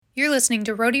You're listening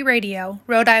to Rhody Radio,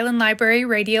 Rhode Island Library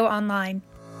Radio Online.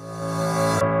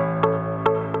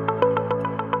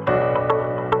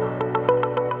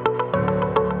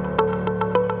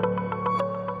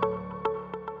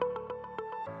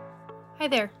 Hi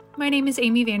there, my name is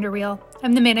Amy Vanderweel.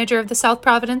 I'm the manager of the South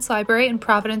Providence Library in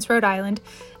Providence, Rhode Island,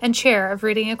 and chair of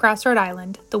Reading Across Rhode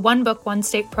Island, the One Book, One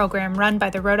State program run by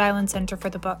the Rhode Island Center for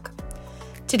the Book.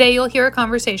 Today you'll hear a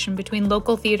conversation between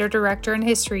local theater director and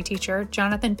history teacher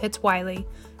Jonathan Pitts Wiley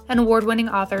and award-winning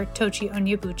author Tochi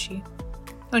Onyebuchi.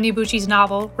 Onyebuchi's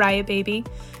novel, Riot Baby,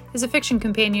 is a fiction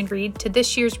companion read to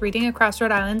this year's Reading Across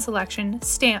Rhode Island selection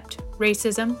stamped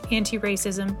Racism,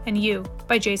 Anti-Racism, and You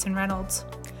by Jason Reynolds.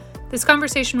 This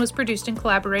conversation was produced in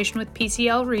collaboration with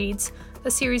PCL Reads,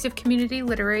 a series of community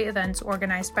literary events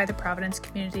organized by the Providence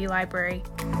Community Library.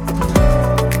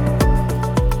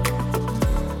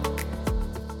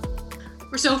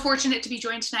 We're so fortunate to be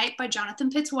joined tonight by Jonathan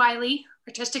Pitts Wiley,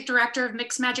 Artistic Director of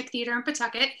Mixed Magic Theater in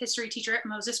Pawtucket, history teacher at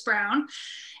Moses Brown,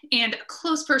 and a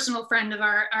close personal friend of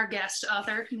our guest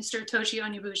author, Mr. Tochi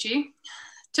Onyebuchi.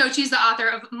 Tochi is the author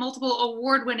of multiple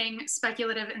award-winning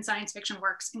speculative and science fiction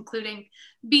works, including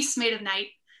Beasts Made of Night,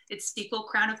 its sequel,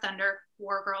 Crown of Thunder,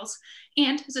 War Girls,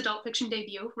 and his adult fiction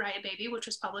debut, Riot Baby, which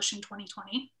was published in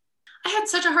 2020. I had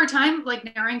such a hard time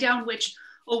narrowing down which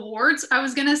awards I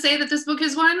was gonna say that this book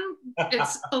has won.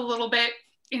 It's a little bit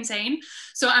insane.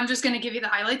 So I'm just gonna give you the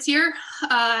highlights here.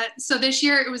 So this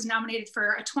year it was nominated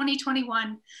for a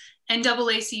 2021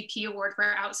 NAACP Award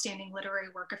for Outstanding Literary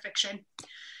Work of Fiction.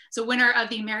 So winner of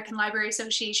the American Library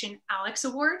Association Alex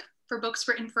Award for books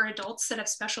written for adults that have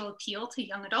special appeal to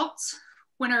young adults.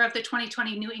 Winner of the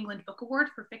 2020 New England Book Award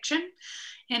for Fiction.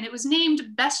 And it was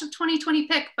named Best of 2020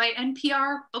 Pick by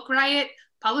NPR, Book Riot,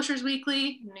 Publishers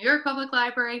Weekly, New York Public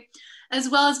Library, as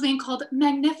well as being called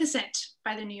magnificent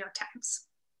by the New York Times.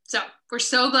 So we're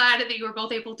so glad that you were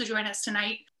both able to join us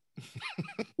tonight.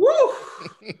 Woo!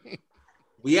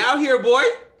 We out here, boy.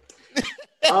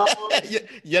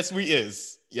 Yes, we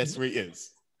is. Yes, we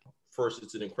is. First,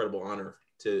 it's an incredible honor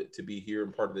to be here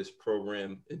and part of this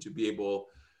program and to be able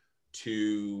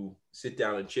to sit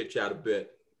down and chit chat a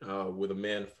bit with a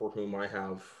man for whom I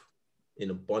have in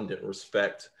abundant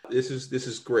respect. This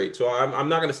is great. So I'm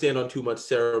not going to stand on too much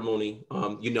ceremony.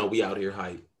 We out here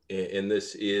hype, and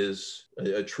this is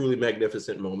a truly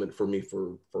magnificent moment for me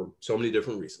for so many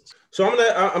different reasons. So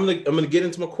I'm gonna get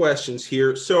into my questions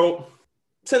here. So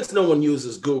since no one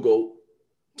uses Google,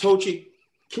 Tochi,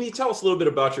 can you tell us a little bit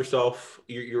about yourself,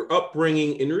 your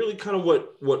upbringing, and really kind of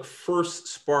what first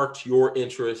sparked your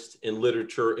interest in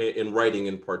literature and writing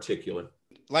in particular?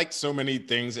 Like so many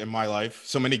things in my life,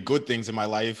 so many good things in my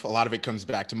life, a lot of it comes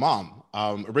back to mom.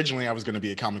 Originally, I was going to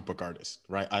be a comic book artist,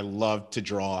 right? I loved to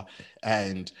draw.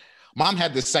 And mom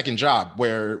had this second job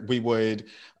where we would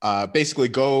basically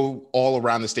go all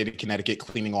around the state of Connecticut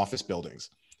cleaning office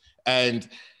buildings. And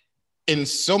in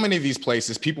so many of these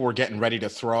places, people were getting ready to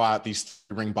throw out these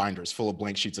ring binders full of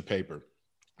blank sheets of paper,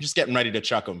 just getting ready to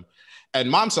chuck them.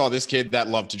 And mom saw this kid that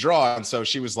loved to draw. And so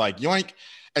she was like, yoink.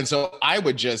 And so I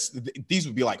would these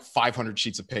would be like 500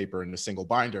 sheets of paper in a single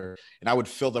binder, and I would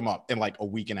fill them up in like a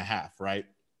week and a half, right?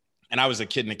 And I was a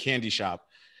kid in a candy shop.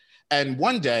 And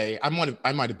one day, I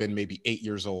might have been maybe 8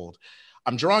 years old.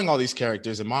 I'm drawing all these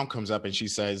characters, and mom comes up and she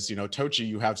says, Tochi,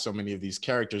 you have so many of these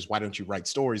characters. Why don't you write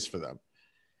stories for them?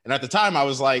 And at the time, I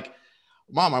was like,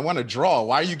 Mom, I want to draw.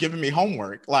 Why are you giving me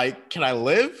homework? Like, can I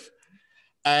live?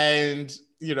 And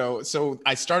so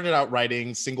I started out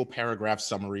writing single paragraph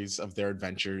summaries of their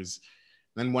adventures.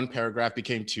 Then one paragraph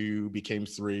became 2, became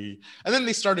 3. And then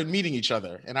they started meeting each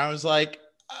other. And I was like,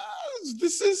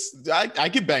 I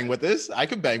could bang with this. I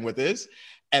could bang with this.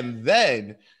 And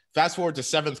then fast forward to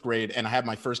 7th grade, and I had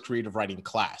my first creative writing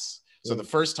class. So the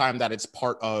first time that it's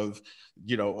part of,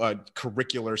 a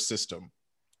curricular system.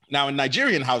 Now in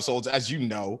Nigerian households, as you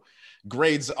know,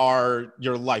 grades are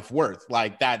your life worth.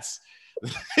 Like that's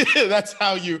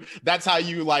how you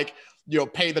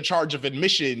pay the charge of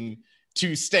admission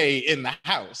to stay in the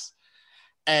house.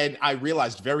 And I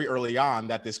realized very early on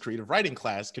that this creative writing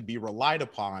class could be relied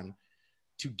upon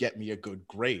to get me a good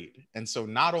grade. And so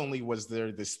not only was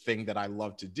there this thing that I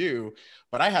love to do,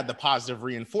 but I had the positive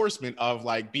reinforcement of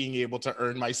being able to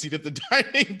earn my seat at the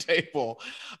dining table.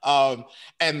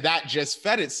 And that just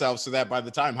fed itself so that by the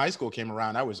time high school came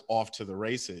around, I was off to the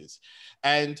races.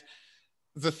 And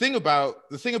the thing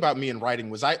about me and writing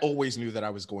was I always knew that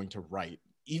I was going to write.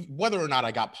 Whether or not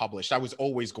I got published, I was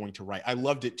always going to write. I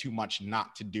loved it too much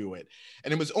not to do it.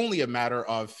 And it was only a matter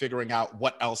of figuring out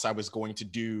what else I was going to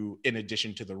do in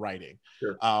addition to the writing.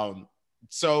 Sure.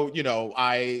 So,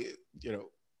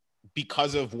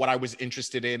 because of what I was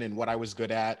interested in and what I was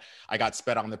good at, I got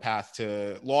sped on the path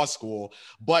to law school.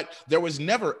 But there was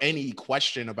never any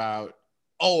question about,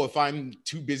 oh, if I'm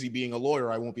too busy being a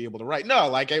lawyer, I won't be able to write. No,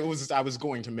 like I was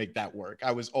going to make that work.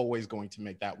 I was always going to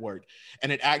make that work.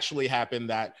 And it actually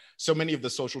happened that so many of the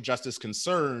social justice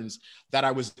concerns that I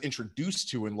was introduced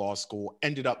to in law school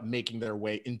ended up making their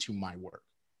way into my work.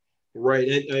 Right,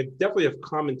 and I definitely have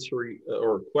commentary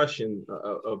or a question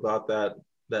about that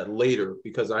later,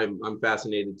 because I'm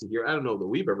fascinated to hear. I don't know that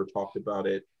we've ever talked about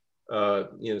it,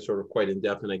 sort of quite in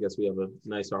depth, and I guess we have a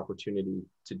nice opportunity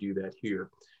to do that here.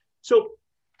 So,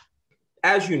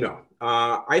 as you know,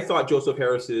 I thought Joseph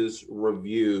Harris's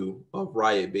review of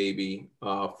Riot Baby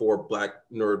for Black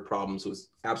Nerd Problems was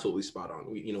absolutely spot on.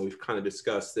 We've kind of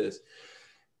discussed this.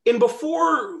 And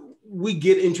before we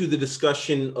get into the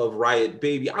discussion of Riot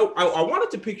Baby, I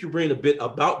wanted to pick your brain a bit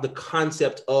about the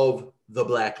concept of the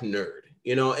Black nerd,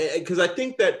 because I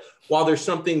think that while there's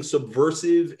something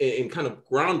subversive and kind of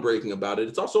groundbreaking about it,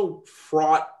 it's also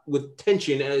fraught with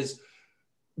tension, as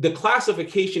the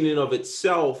classification in of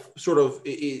itself sort of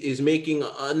is making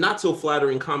a not so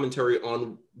flattering commentary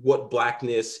on what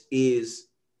Blackness is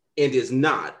and is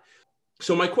not.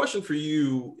 So my question for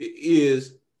you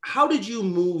is, how did you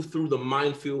move through the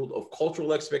minefield of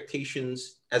cultural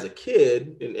expectations as a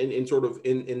kid, and sort of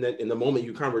in the moment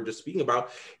you kind of were just speaking about,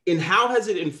 and how has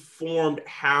it informed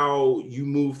how you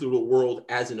move through the world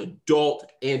as an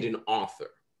adult and an author?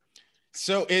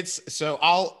 So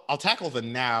I'll tackle the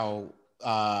now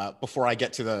before I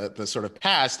get to the sort of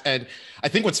past. And I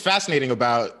think what's fascinating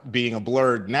about being a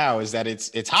Blurred now is that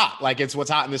it's hot. Like, it's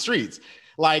what's hot in the streets.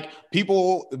 Like,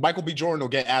 Michael B. Jordan will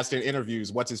get asked in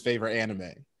interviews, what's his favorite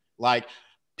anime? Like,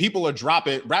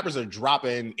 rappers are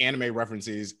dropping anime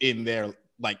references in their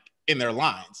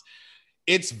lines.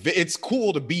 It's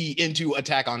cool to be into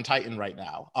Attack on Titan right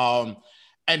now.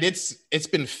 And it's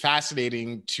been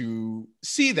fascinating to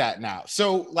see that now.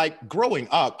 So, like, growing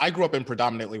up, I grew up in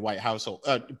predominantly white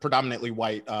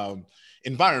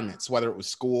environments, whether it was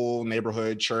school,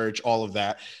 neighborhood, church, all of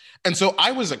that. And so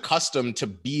I was accustomed to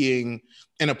being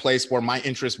in a place where my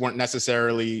interests weren't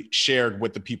necessarily shared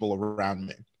with the people around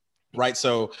me, right?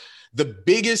 So the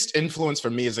biggest influence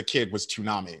for me as a kid was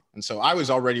Toonami. And so I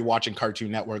was already watching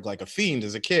Cartoon Network like a fiend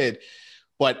as a kid,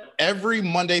 but every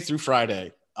Monday through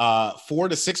Friday, 4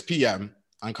 to 6 p.m.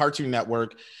 on Cartoon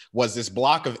Network was this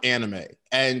block of anime.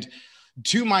 And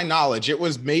to my knowledge, it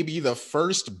was maybe the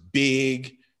first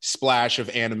big splash of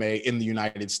anime in the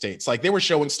United States. Like, they were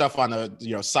showing stuff on a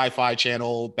Sci-Fi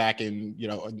Channel back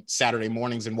in Saturday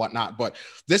mornings and whatnot, but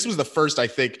this was the first, I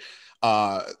think,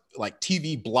 like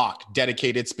TV block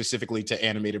dedicated specifically to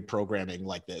animated programming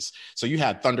like this. So you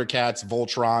had Thundercats,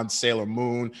 Voltron, Sailor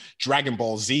Moon, Dragon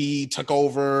Ball Z took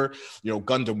over,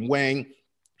 Gundam Wing.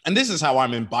 And this is how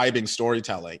I'm imbibing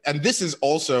storytelling. And this is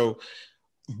also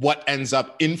what ends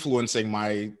up influencing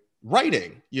my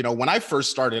writing. When I first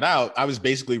started out, I was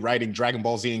basically writing Dragon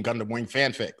Ball Z and Gundam Wing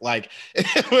fanfic. Like,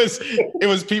 it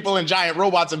was people and giant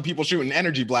robots and people shooting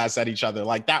energy blasts at each other.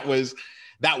 Like, that was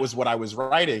what I was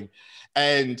writing.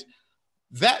 And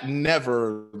that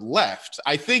never left.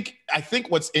 I think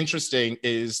what's interesting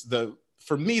is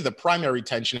for me, the primary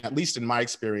tension, at least in my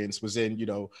experience, was in,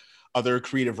 other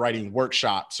creative writing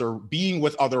workshops or being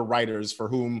with other writers for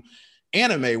whom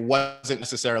anime wasn't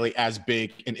necessarily as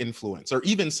big an influence, or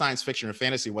even science fiction or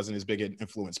fantasy wasn't as big an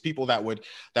influence. People that would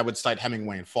cite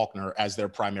Hemingway and Faulkner as their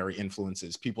primary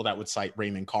influences, people that would cite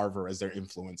Raymond Carver as their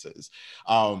influences.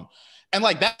 And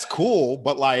like, that's cool,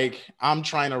 but like, I'm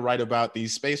trying to write about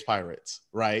these space pirates,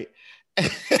 right?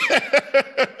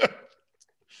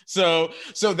 So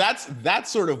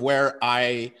that's sort of where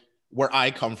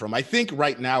I come from. I think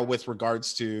right now, with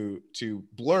regards to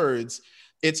Blurreds,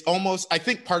 it's almost, I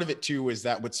think part of it too is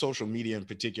that with social media in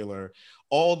particular,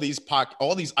 all these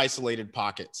isolated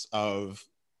pockets of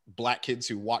Black kids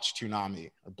who watch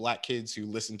Toonami, or Black kids who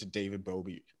listen to David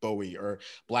Bowie, or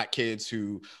Black kids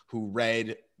who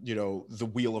read, The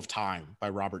Wheel of Time by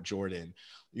Robert Jordan,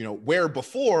 where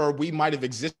before we might have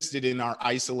existed in our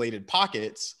isolated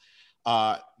pockets.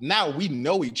 Now we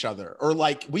know each other, or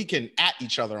like, we can at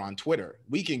each other on Twitter.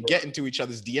 We can get into each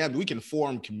other's DMs. We can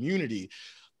form community.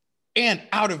 And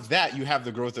out of that, you have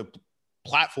the growth of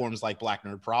platforms like Black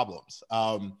Nerd Problems.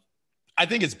 I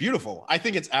think it's beautiful. I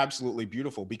think it's absolutely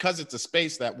beautiful, because it's a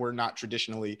space that we're not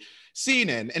traditionally seen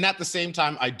in. And at the same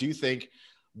time, I do think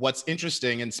what's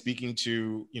interesting, and speaking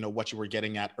to, what you were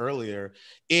getting at earlier,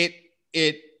 it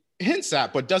hints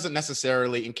at, but doesn't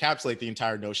necessarily encapsulate the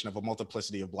entire notion of a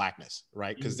multiplicity of Blackness,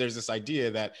 right? Because there's this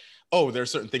idea that, there are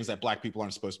certain things that Black people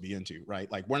aren't supposed to be into,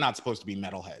 right? Like, we're not supposed to be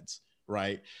metalheads,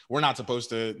 right? We're not supposed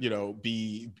to,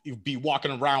 be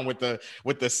walking around with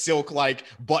the silk like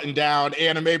button down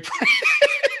anime.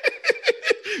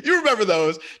 You remember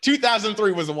those?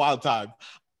 2003 was a wild time.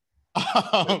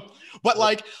 But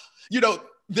like,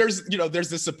 there's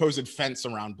this supposed fence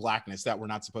around blackness that we're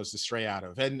not supposed to stray out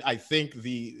of. And I think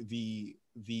the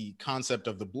concept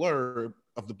of the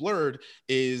blurred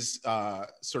is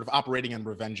sort of operating in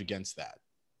revenge against that.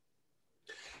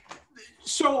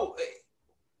 So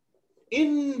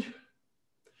I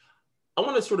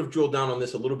want to sort of drill down on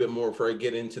this a little bit more before I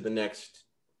get into the next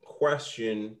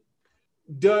question.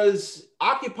 Does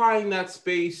occupying that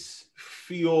space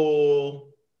feel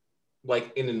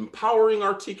like an empowering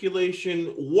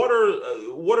articulation? What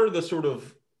are the sort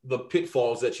of the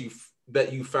pitfalls that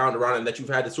you found around and that you've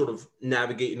had to sort of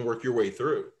navigate and work your way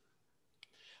through?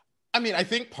 I mean, I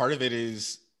think part of it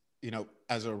is,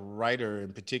 as a writer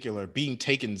in particular, being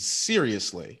taken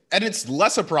seriously. And it's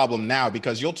less a problem now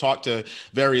because you'll talk to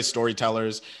various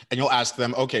storytellers and you'll ask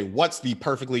them, okay, what's the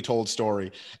perfectly told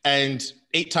story? And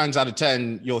 8 times out of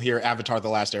 10, you'll hear Avatar: The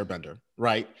Last Airbender,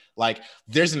 right? Like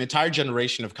there's an entire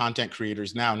generation of content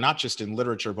creators now, not just in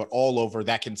literature, but all over,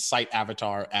 that can cite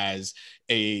Avatar as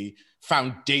a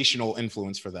foundational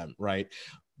influence for them, right?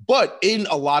 But in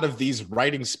a lot of these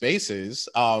writing spaces,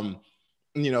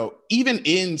 even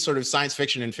in sort of science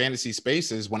fiction and fantasy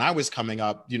spaces, when I was coming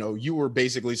up, you were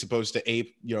basically supposed to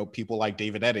ape, people like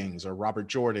David Eddings or Robert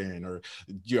Jordan or,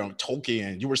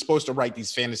 Tolkien. You were supposed to write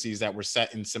these fantasies that were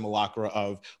set in simulacra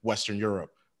of Western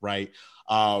Europe, right?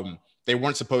 They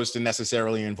weren't supposed to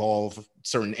necessarily involve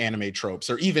certain anime tropes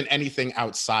or even anything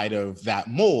outside of that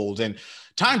mold. And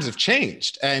times have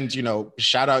changed. And,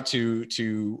 shout out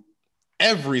to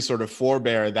every sort of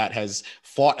forebear that has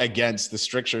fought against the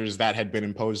strictures that had been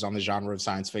imposed on the genre of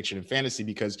science fiction and fantasy,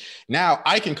 because now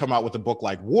I can come out with a book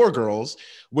like War Girls,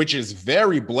 which is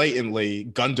very blatantly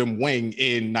Gundam Wing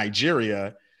in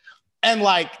Nigeria, and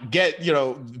like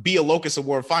be a Locus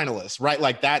Award finalist, right?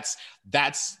 Like that's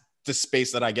the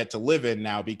space that I get to live in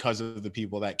now because of the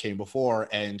people that came before.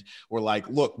 And we're like,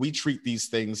 look, we treat these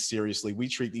things seriously. We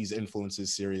treat these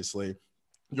influences seriously.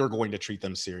 You're going to treat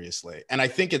them seriously. And I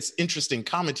think it's interesting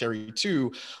commentary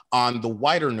too on the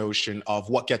wider notion of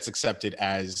what gets accepted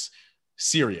as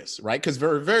serious, right? Because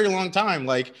for a very long time,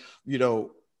 like,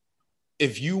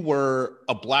 if you were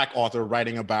a Black author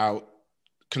writing about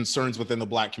concerns within the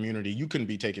Black community, you couldn't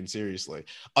be taken seriously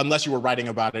unless you were writing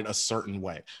about it a certain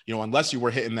way, unless you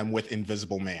were hitting them with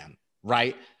Invisible Man,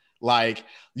 right? Like,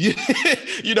 you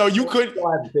could. Still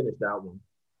haven't finished that one.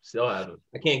 Still haven't.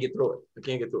 I can't get through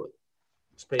it.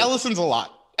 Ellison's a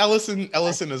lot. Ellison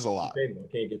is a lot.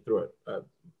 I can't get through it.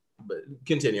 But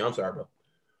continue. I'm sorry, bro.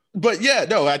 But yeah,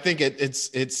 no, I think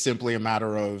it's simply a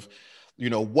matter of,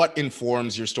 what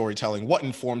informs your storytelling, what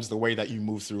informs the way that you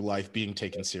move through life, being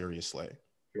taken seriously.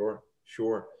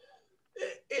 Sure.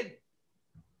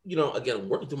 Again, I'm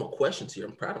working through my questions here.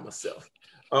 I'm proud of myself.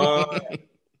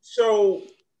 So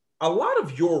a lot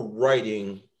of your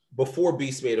writing before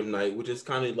Beast Made of Night, which is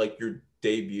kind of like your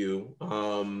debut,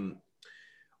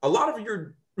 a lot of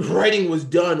your writing was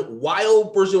done while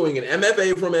pursuing an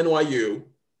MFA from NYU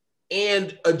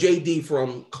and a JD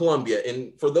from Columbia.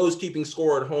 And for those keeping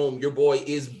score at home, your boy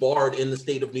is barred in the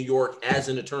state of New York as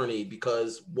an attorney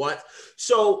because what?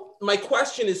 So my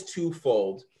question is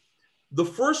twofold. The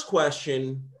first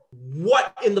question,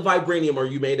 what in the vibranium are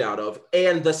you made out of?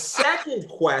 And the second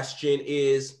question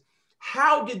is,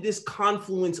 how did this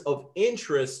confluence of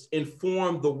interests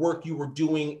inform the work you were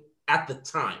doing at the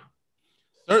time?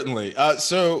 Certainly.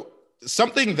 So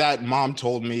something that Mom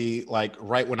told me, like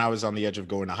right when I was on the edge of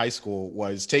going to high school,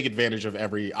 was take advantage of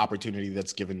every opportunity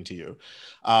that's given to you.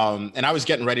 And I was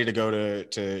getting ready to go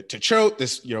to Choate,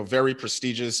 this very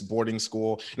prestigious boarding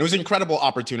school, and it was an incredible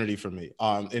opportunity for me.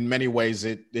 In many ways,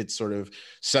 it sort of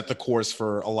set the course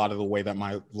for a lot of the way that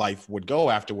my life would go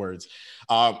afterwards.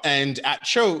 And at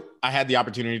Choate, I had the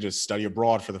opportunity to study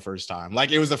abroad for the first time.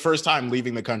 Like it was the first time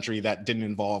leaving the country that didn't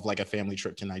involve like a family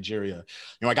trip to Nigeria.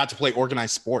 I got to play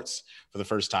organized sports for the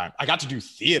first time. I got to do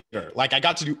theater. Like I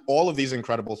got to do all of these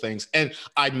incredible things. And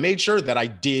I made sure that I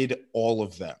did all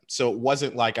of them. So it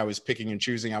wasn't like I was picking and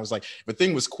choosing. I was like, if a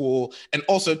thing was cool. And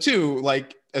also too,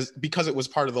 like, because it was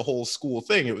part of the whole school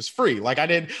thing, it was free. Like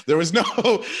there was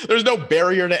no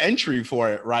barrier to entry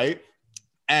for it. Right.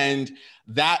 And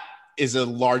that is a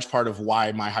large part of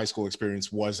why my high school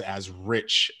experience was as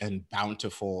rich and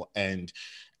bountiful and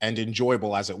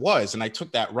enjoyable as it was. And I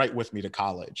took that right with me to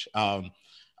college.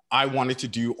 I wanted to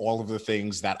do all of the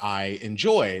things that I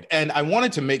enjoyed. And I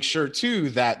wanted to make sure too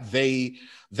that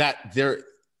they're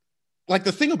like,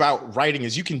 the thing about writing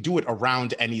is you can do it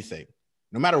around anything,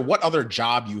 No matter what other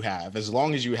job you have, as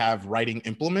long as you have writing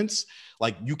implements,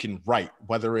 like you can write,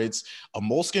 whether it's a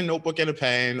Moleskine notebook and a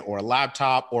pen or a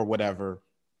laptop or whatever,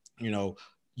 you know,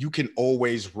 you can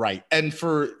always write. And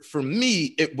for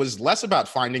me, it was less about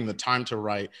finding the time to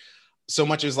write so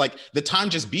much as like the time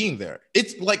just being there.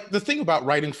 It's like the thing about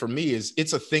writing for me is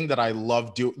it's a thing that I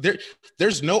love doing.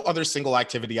 There's no other single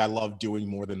activity I love doing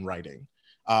more than writing,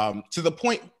 to the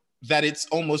point that it's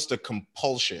almost a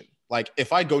compulsion. Like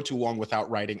if I go too long without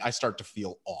writing, I start to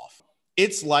feel off.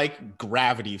 It's like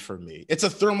gravity for me. It's a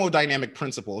thermodynamic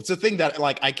principle. It's a thing that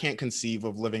like I can't conceive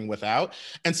of living without.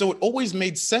 And so it always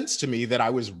made sense to me that I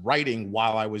was writing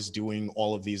while I was doing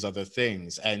all of these other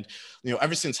things. And, you know,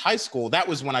 ever since high school, that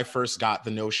was when I first got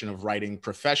the notion of writing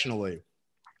professionally.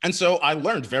 And so I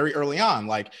learned very early on,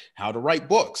 like how to write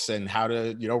books and how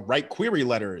to, you know, write query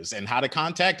letters and how to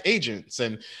contact agents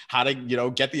and how to, you know,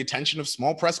 get the attention of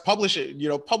small press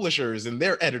publishers and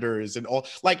their editors and all.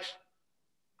 Like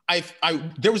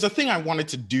there was a thing I wanted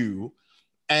to do,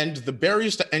 and the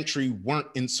barriers to entry weren't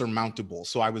insurmountable.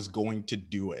 So I was going to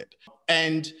do it.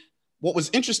 And what was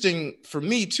interesting for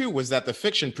me too was that the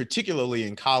fiction, particularly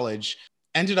in college,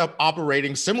 ended up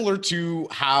operating similar to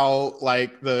how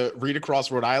like the Read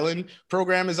Across Rhode Island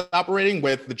program is operating,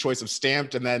 with the choice of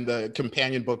Stamped and then the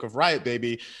companion book of Riot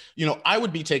Baby. You know, I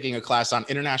would be taking a class on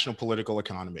international political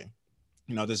economy,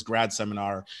 you know, this grad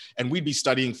seminar, and we'd be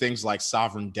studying things like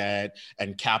sovereign debt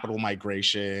and capital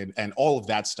migration and all of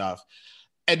that stuff.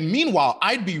 And meanwhile,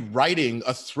 I'd be writing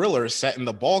a thriller set in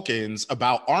the Balkans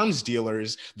about arms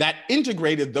dealers that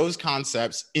integrated those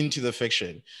concepts into the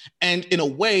fiction. And in a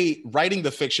way, writing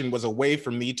the fiction was a way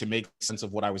for me to make sense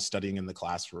of what I was studying in the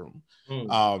classroom.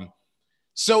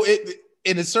 So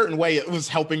in a certain way, it was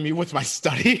helping me with my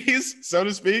studies, so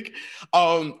to speak.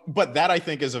 But that, I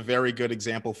think, is a very good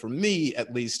example for me,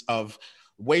 at least, of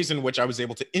ways in which I was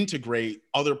able to integrate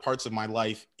other parts of my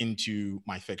life into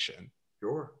my fiction.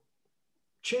 Sure.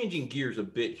 Changing gears a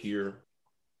bit here,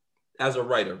 as a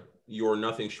writer, you're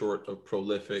nothing short of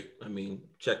prolific. I mean,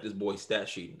 check this boy's stat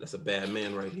sheet. That's a bad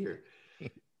man right here.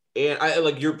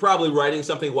 And you're probably writing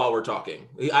something while we're talking.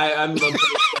 I'm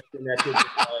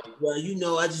well, you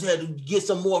know, I just had to get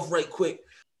some more right quick.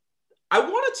 I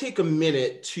want to take a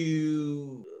minute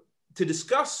to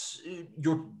discuss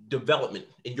your development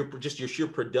and your sheer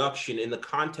production in the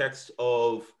context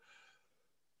of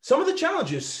some of the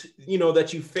challenges, you know,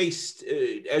 that you faced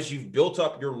as you've built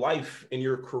up your life and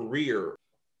your career.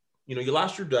 You know, you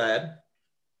lost your dad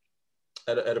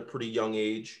at a pretty young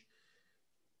age,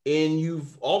 and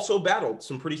you've also battled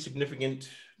some pretty significant,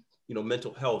 you know,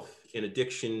 mental health and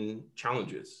addiction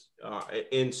challenges.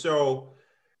 And so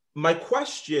my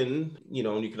question, you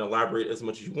know, and you can elaborate as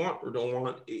much as you want or don't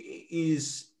want,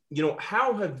 is, you know,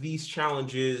 how have these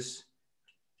challenges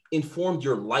informed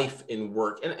your life and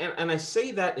work? And I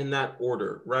say that in that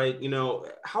order, right? You know,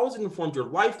 how has it informed your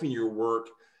life and your work?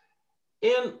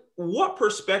 And what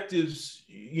perspectives,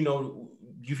 you know,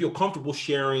 do you feel comfortable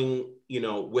sharing, you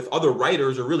know, with other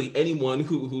writers, or really anyone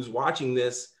who's watching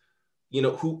this, you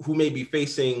know, who may be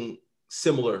facing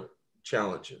similar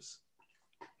challenges?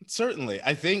 Certainly.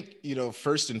 I think, you know,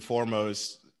 first and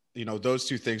foremost, you know, those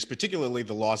two things, particularly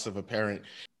the loss of a parent,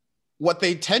 what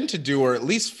they tend to do, or at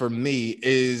least for me,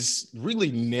 is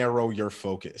really narrow your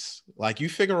focus. Like you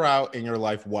figure out in your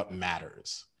life what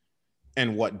matters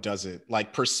and what doesn't.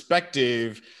 Like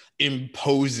perspective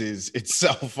imposes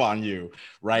itself on you,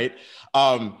 right?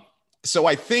 So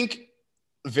I think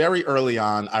very early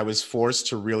on, I was forced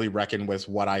to really reckon with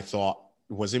what I thought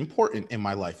was important in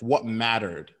my life, what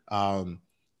mattered.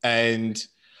 And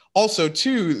also,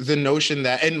 too, the notion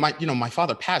that, and my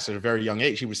father passed at a very young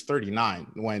age. He was 39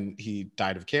 when he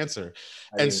died of cancer.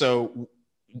 And so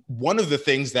one of the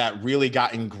things that really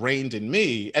got ingrained in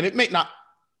me, and it might not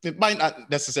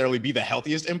necessarily be the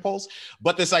healthiest impulse,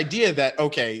 but this idea that,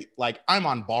 okay, like I'm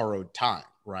on borrowed time,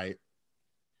 right?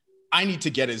 I need to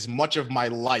get as much of my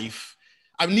life,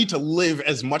 I need to live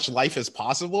as much life as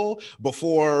possible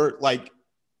before like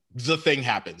the thing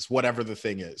happens, whatever the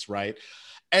thing is, right?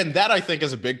 And that, I think,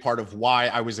 is a big part of why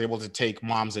I was able to take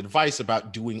Mom's advice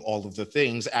about doing all of the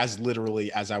things as literally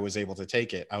as I was able to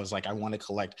take it. I was like, I want to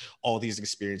collect all these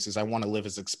experiences. I want to live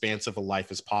as expansive a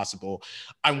life as possible.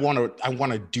 I want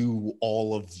to do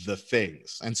all of the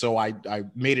things. And so I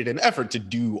made it an effort to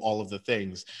do all of the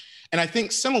things. And I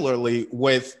think similarly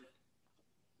with,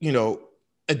 you know,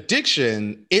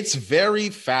 addiction, it's very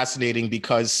fascinating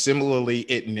because similarly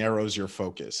it narrows your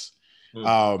focus.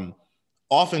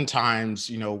 Oftentimes,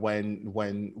 you know,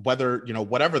 whether, you know,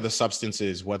 whatever the substance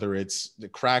is, whether it's the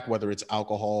crack, whether it's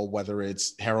alcohol, whether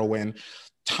it's heroin,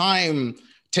 time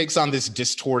takes on this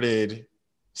distorted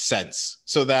sense,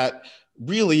 so that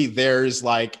really there's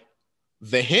like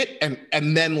the hit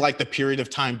and then like the period of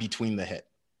time between the hit.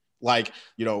 Like,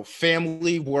 you know,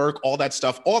 family, work, all that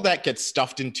stuff, all that gets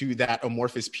stuffed into that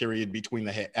amorphous period between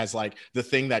the hit as like the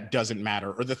thing that doesn't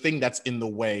matter or the thing that's in the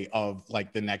way of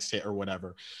like the next hit or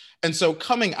whatever. And so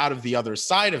coming out of the other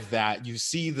side of that, you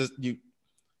see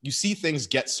you see things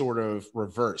get sort of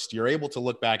reversed. You're able to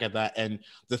look back at that, and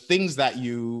the things that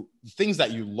you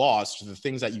lost, the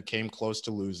things that you came close to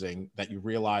losing, that you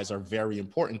realize are very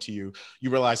important to you,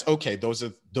 you realize, okay, those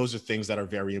are things that are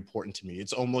very important to me.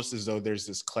 It's almost as though there's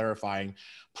this clarifying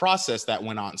process that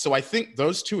went on. So I think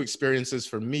those two experiences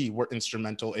for me were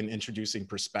instrumental in introducing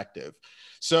perspective.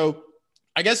 So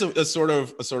I guess a sort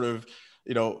of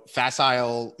you know,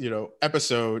 facile, you know,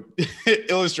 episode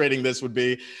illustrating this would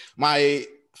be my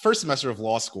first semester of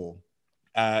law school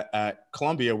at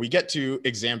Columbia. We get to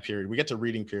exam period, we get to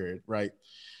reading period, right?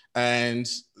 And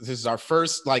this is our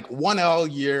first like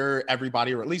 1L year,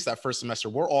 everybody, or at least that first semester,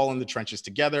 we're all in the trenches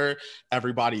together.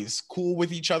 Everybody's cool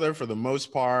with each other for the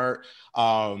most part.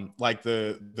 Like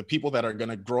the people that are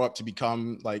gonna grow up to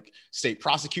become like state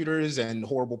prosecutors and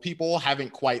horrible people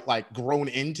haven't quite like grown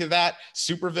into that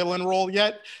supervillain role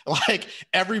yet. Like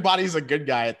everybody's a good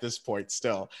guy at this point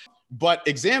still. But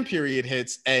exam period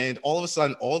hits, and all of a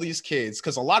sudden, all these kids,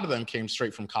 because a lot of them came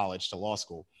straight from college to law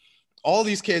school, all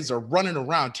these kids are running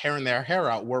around, tearing their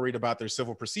hair out, worried about their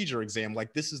civil procedure exam.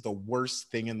 Like this is the worst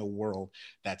thing in the world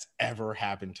that's ever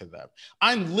happened to them.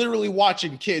 I'm literally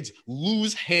watching kids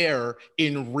lose hair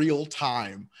in real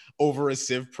time over a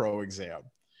Civ Pro exam.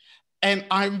 And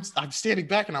I'm standing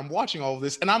back and I'm watching all of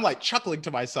this, and I'm like chuckling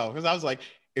to myself because I was like,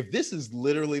 if this is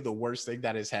literally the worst thing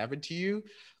that has happened to you,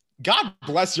 God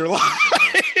bless your life,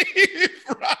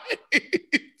 right?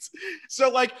 So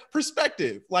like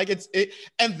perspective, like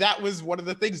and that was one of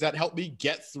the things that helped me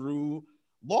get through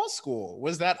law school,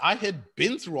 was that I had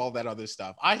been through all that other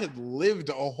stuff. I had lived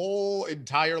a whole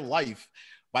entire life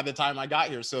by the time I got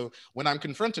here. So when I'm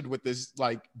confronted with this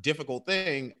like difficult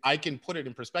thing, I can put it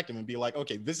in perspective and be like,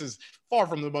 okay, this is far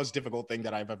from the most difficult thing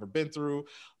that I've ever been through.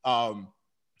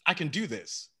 I can do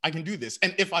this. I can do this.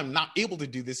 And if I'm not able to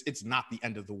do this, it's not the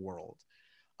end of the world.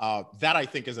 That I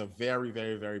think is a very,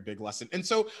 very, very big lesson. And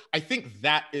so I think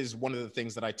that is one of the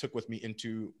things that I took with me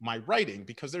into my writing,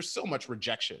 because there's so much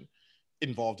rejection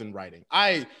involved in writing.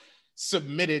 I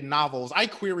submitted novels. I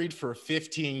queried for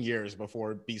 15 years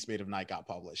before Beast Made of Night got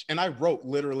published. And I wrote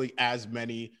literally as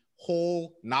many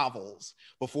whole novels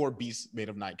before Beast Made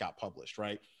of Night got published,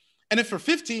 right? And if for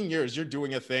 15 years you're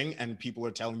doing a thing and people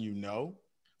are telling you no,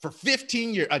 for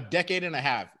 15 years, a decade and a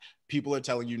half, people are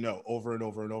telling you no over and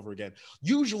over and over again.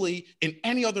 Usually in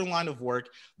any other line of work,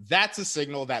 that's a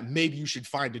signal that maybe you should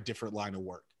find a different line of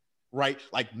work, right?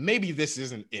 Like maybe this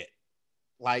isn't it.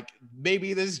 Like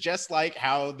maybe this is just like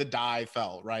how the die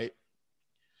fell, right?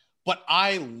 But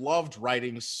I loved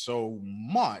writing so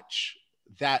much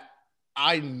that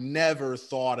I never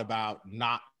thought about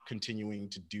not continuing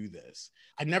to do this.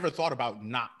 I never thought about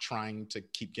not trying to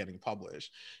keep getting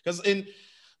published. Because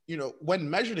when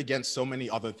measured against so many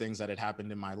other things that had happened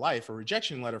in my life, a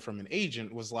rejection letter from an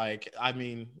agent was like, I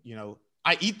mean,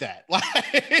 I eat that. like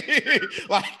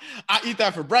I eat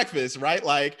that for breakfast, right?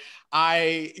 Like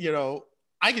I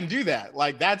can do that.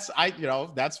 Like that's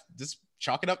just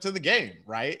chalk it up to the game,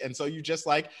 right? And so you just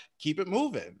like keep it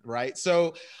moving, right?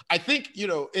 So I think,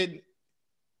 so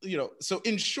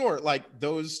in short, like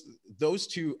those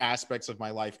two aspects of my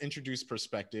life introduced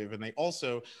perspective, and they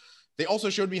also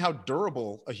showed me how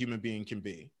durable a human being can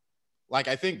be. Like,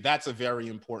 I think that's a very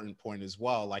important point as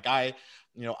well. Like I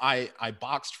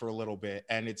boxed for a little bit,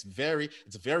 and it's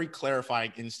a very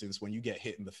clarifying instance when you get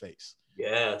hit in the face.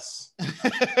 Yes.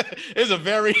 It's a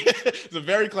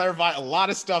very clarifying. A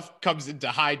lot of stuff comes into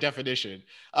high definition.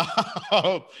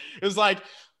 It's like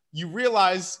you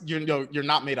realize you're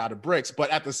not made out of bricks, but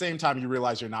at the same time you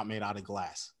realize you're not made out of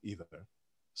glass either.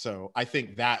 So I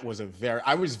think that was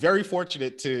I was very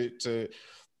fortunate to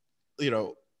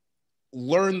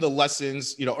learn the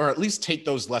lessons, or at least take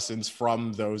those lessons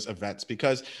from those events,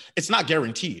 because it's not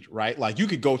guaranteed, right? Like you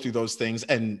could go through those things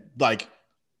and like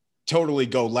totally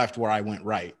go left where I went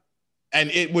right,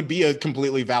 and it would be a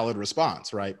completely valid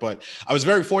response, right? But I was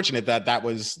very fortunate that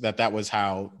was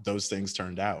how those things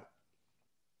turned out.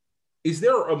 Is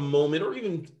there a moment or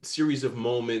even series of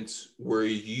moments where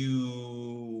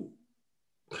you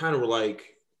kind of were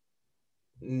like,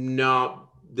 no,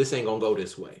 this ain't gonna go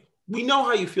this way? We know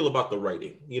how you feel about the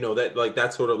writing,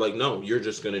 that's sort of like, no, you're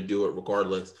just gonna do it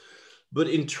regardless. But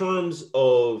in terms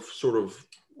of sort of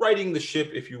righting the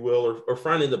ship, if you will, or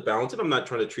finding the balance. And I'm not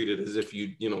trying to treat it as if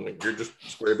like you're just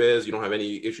square biz, you don't have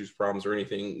any issues, problems, or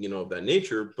anything, of that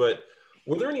nature. But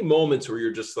were there any moments where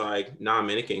you're just like, nah,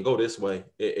 man, it can't go this way? And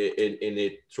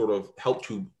it sort of helped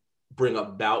to bring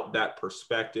about that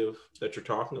perspective that you're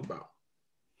talking about?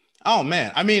 Oh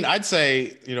man, I mean, I'd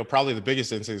say probably the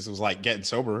biggest instance was like getting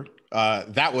sober.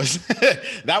 That was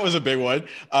that was a big one.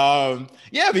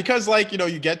 Yeah, because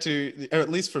you get to,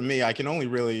 at least for me, I can only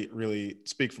really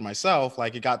speak for myself.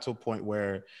 Like it got to a point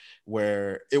where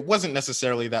it wasn't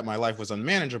necessarily that my life was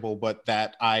unmanageable, but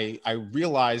that I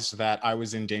realized that I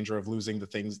was in danger of losing the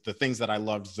things that I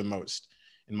loved the most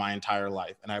in my entire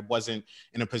life, and I wasn't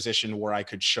in a position where I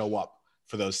could show up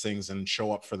for those things and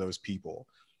show up for those people.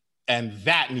 And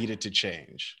that needed to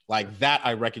change. Like that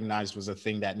I recognized was a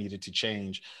thing that needed to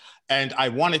change. And I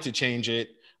wanted to change it,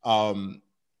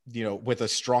 with a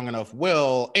strong enough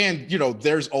will. And,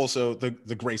 there's also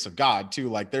the grace of God too.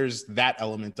 Like there's that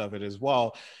element of it as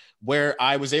well, where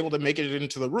I was able to make it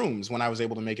into the rooms when I was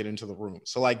able to make it into the room.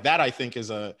 So like that, I think is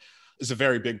a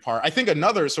very big part. I think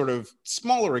another sort of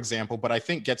smaller example, but I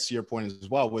think gets to your point as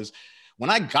well, was when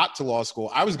I got to law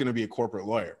school, I was going to be a corporate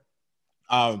lawyer.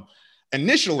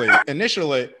 Initially,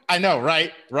 I know,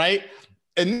 right?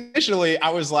 Initially, I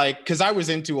was like, because I was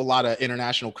into a lot of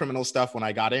international criminal stuff when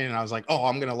I got in, and I was like, oh,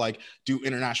 I'm gonna like do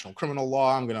international criminal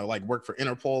law. I'm gonna like work for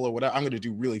Interpol or whatever. I'm gonna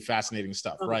do really fascinating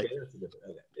stuff, right?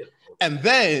 And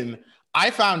then I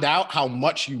found out how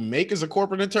much you make as a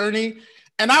corporate attorney,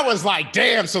 and I was like,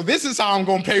 damn, so this is how I'm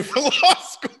gonna pay for law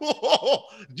school.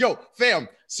 Yo, fam.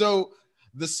 So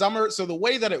the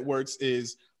way that it works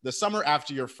is the summer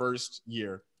after your first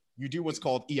year, you do what's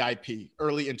called EIP,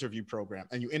 early interview program.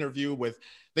 And you interview with,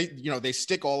 they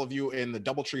stick all of you in the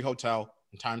DoubleTree Hotel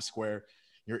in Times Square,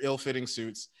 your ill-fitting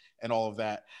suits and all of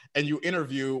that. And you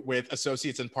interview with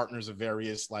associates and partners of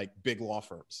various like big law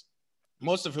firms,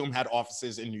 most of whom had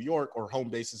offices in New York or home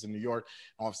bases in New York,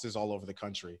 offices all over the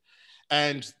country.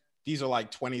 And these are like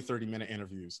 20, 30-minute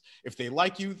interviews. If they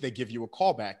like you, they give you a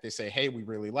call back. They say, hey, we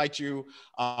really liked you.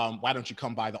 Why don't you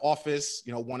come by the office,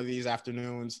 one of these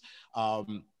afternoons?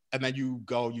 And then you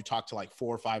talk to like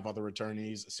 4 or 5 other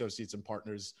attorneys, associates, and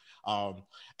partners.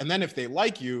 And then if they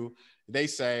like you, they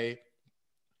say,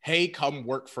 hey, come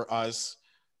work for us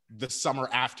the summer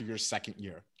after your second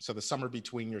year. So the summer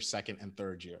between your second and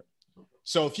third year.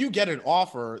 So if you get an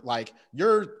offer, like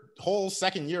your whole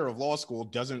second year of law school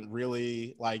doesn't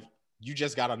really, like, you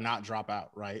just got to not drop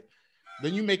out, right?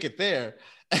 Then you make it there.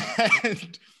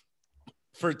 And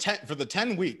for the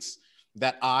 10 weeks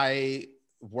that I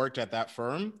worked at that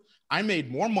firm, I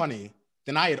made more money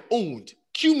than I had owned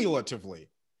cumulatively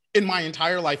in my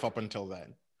entire life up until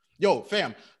then. Yo,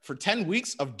 fam, for 10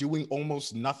 weeks of doing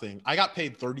almost nothing, I got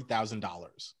paid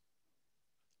 $30,000.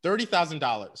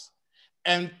 $30,000.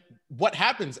 And what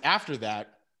happens after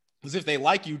that is if they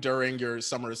like you during your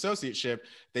summer associateship,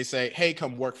 they say, hey,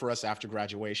 come work for us after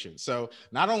graduation. So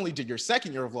not only did your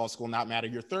second year of law school not matter,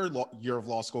 your third year of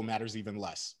law school matters even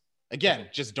less. Again,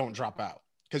 just don't drop out,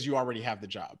 because you already have the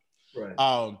job.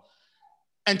 Right.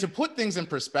 And to put things in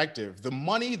perspective, the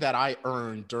money that I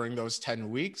earned during those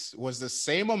 10 weeks was the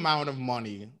same amount of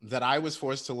money that I was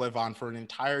forced to live on for an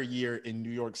entire year in New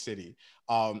York City.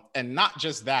 And not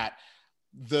just that,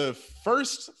 the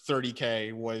first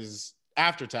 30K was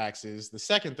after taxes. The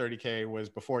second 30K was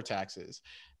before taxes.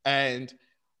 And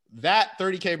that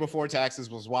 30K before taxes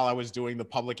was while I was doing the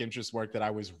public interest work that I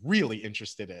was really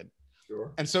interested in.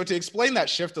 Sure. And so to explain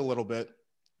that shift a little bit,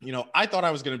 I thought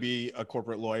I was going to be a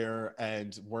corporate lawyer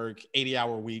and work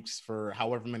 80-hour weeks for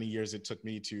however many years it took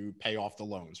me to pay off the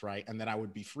loans, right? And then I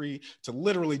would be free to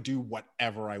literally do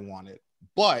whatever I wanted.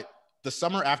 But the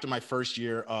summer after my first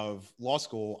year of law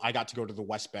school, I got to go to the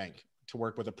West Bank to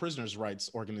work with a prisoners'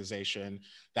 rights organization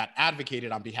that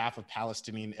advocated on behalf of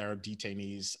Palestinian Arab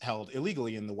detainees held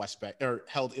illegally in the West Bank, or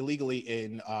held illegally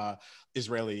in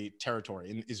Israeli territory,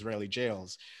 in Israeli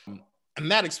jails. And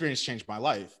that experience changed my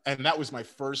life. And that was my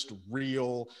first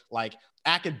real like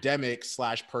academic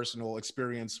 / personal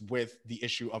experience with the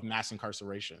issue of mass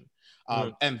incarceration.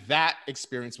 And that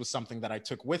experience was something that I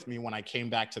took with me when I came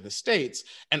back to the States.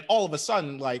 And all of a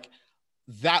sudden, like,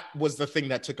 that was the thing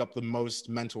that took up the most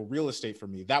mental real estate for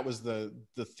me. That was the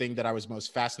thing that I was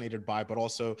most fascinated by, but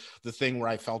also the thing where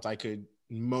I felt I could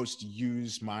most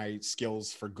use my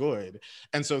skills for good.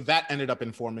 And so that ended up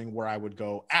informing where I would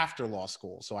go after law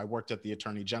school. So I worked at the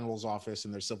Attorney General's office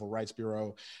in their Civil Rights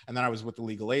Bureau. And then I was with the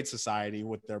Legal Aid Society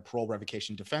with their Parole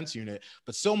Revocation Defense Unit.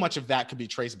 But so much of that could be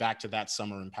traced back to that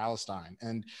summer in Palestine.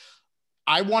 And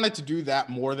I wanted to do that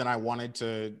more than I wanted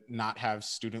to not have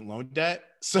student loan debt.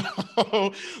 So,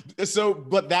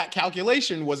 but that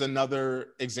calculation was another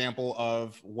example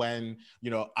of when,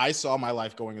 I saw my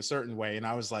life going a certain way and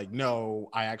I was like, no,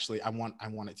 I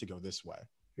want it to go this way.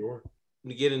 Sure. I'm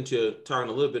going to get into talking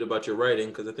a little bit about your writing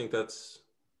because I think that's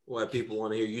why people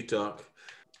want to hear you talk.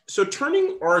 So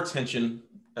turning our attention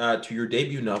to your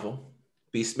debut novel,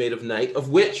 Beast Made of Night, of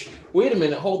which, wait a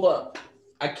minute, hold up.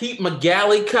 I keep my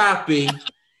galley copy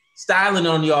styling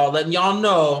on y'all, letting y'all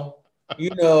know,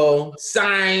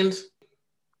 signed.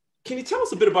 Can you tell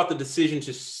us a bit about the decision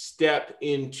to step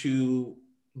into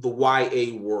the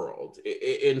YA world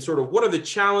and sort of what are the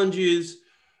challenges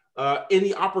and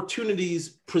the opportunities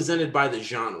presented by the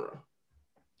genre?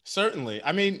 Certainly.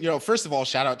 I mean, first of all,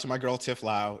 shout out to my girl, Tiff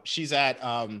Lau. She's at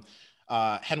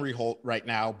Henry Holt right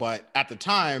now. But at the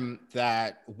time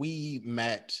that we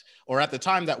met, or at the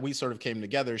time that we sort of came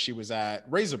together, she was at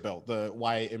Razorbill, the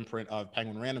YA imprint of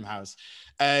Penguin Random House.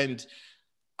 And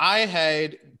I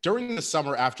had, during the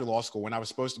summer after law school, when I was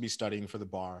supposed to be studying for the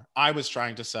bar, I was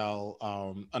trying to sell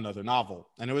another novel.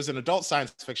 And it was an adult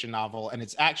science fiction novel. And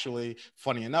it's actually,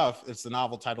 funny enough, it's the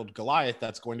novel titled Goliath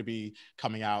that's going to be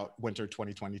coming out winter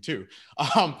 2022.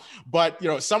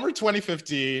 But, summer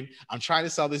 2015, I'm trying to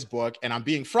sell this book and I'm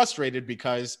being frustrated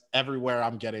because everywhere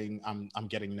I'm getting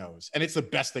no's. And it's the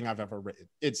best thing I've ever written.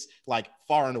 It's like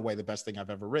far and away the best thing I've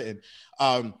ever written.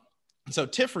 So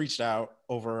Tiff reached out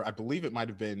over, I believe it might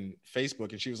have been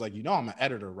Facebook, and she was like, I'm an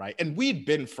editor, right? And we'd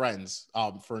been friends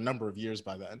for a number of years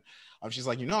by then. She's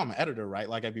like, I'm an editor, right?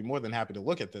 Like, I'd be more than happy to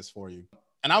look at this for you.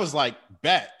 And I was like,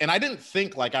 bet. And I didn't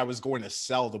think like I was going to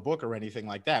sell the book or anything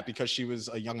like that because she was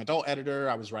a young adult editor.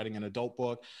 I was writing an adult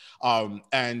book.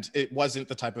 And it wasn't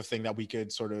the type of thing that we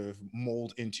could sort of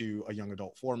mold into a young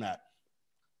adult format.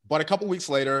 But a couple weeks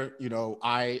later,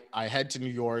 I head to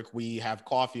New York, we have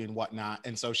coffee and whatnot.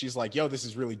 And so she's like, yo, this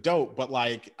is really dope. But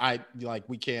I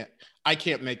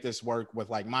can't make this work with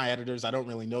like my editors. I don't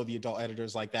really know the adult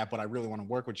editors like that, but I really want to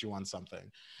work with you on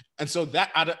something. And so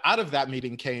that out of that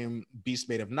meeting came Beast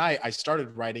Made of Night. I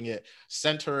started writing it,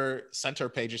 sent her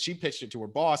pages. She pitched it to her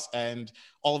boss. And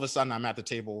all of a sudden I'm at the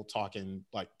table talking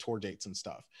like tour dates and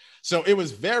stuff. So it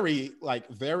was very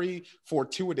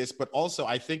fortuitous, but also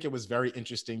I think it was very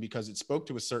interesting because it spoke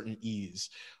to a certain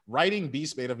ease. Writing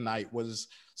Beast Made of Night was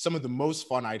some of the most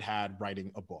fun I'd had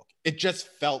writing a book. It just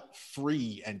felt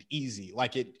free and easy.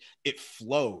 Like it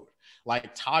flowed.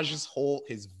 Like Taj's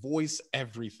his voice,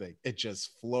 everything, it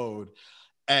just flowed.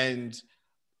 And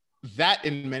that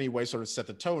in many ways sort of set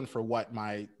the tone for what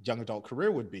my young adult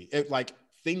career would be. It like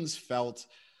things felt,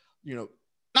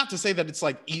 not to say that it's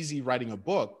like easy writing a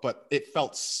book, but it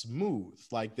felt smooth.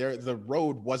 Like the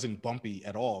road wasn't bumpy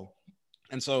at all.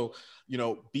 And so,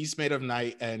 Beast Made of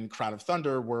Night and Crown of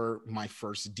Thunder were my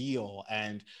first deal.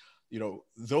 And,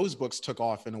 those books took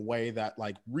off in a way that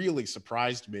like really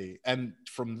surprised me. And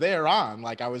from there on,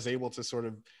 like I was able to sort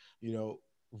of,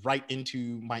 write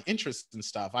into my interests and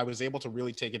stuff. I was able to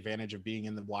really take advantage of being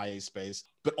in the YA space,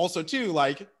 but also too,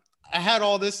 like I had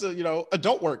all this,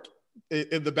 adult work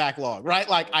in the backlog, right?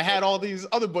 Like I had all these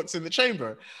other books in the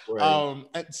chamber. Right.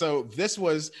 And so this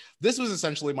was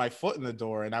essentially my foot in the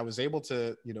door. And I was able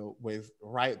to, with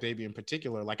Riot Baby in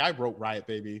particular, like I wrote Riot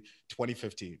Baby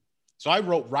 2015. So I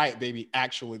wrote Riot Baby,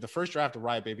 actually, the first draft of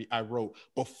Riot Baby I wrote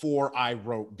before I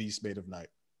wrote Beast Made of Night.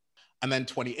 And then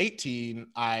 2018,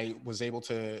 I was able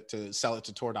to sell it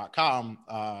to Tor.com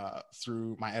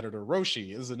through my editor,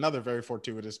 Roshi. It was another very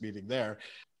fortuitous meeting there.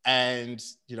 And,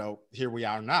 here we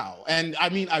are now. And I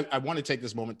mean, I want to take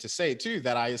this moment to say too,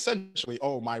 that I essentially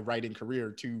owe my writing career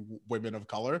to women of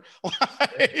color.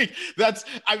 Like,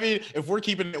 if we're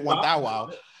keeping it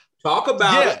 1,000. Talk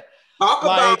about it. Talk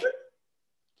about it.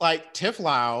 Like Tiff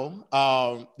Lau,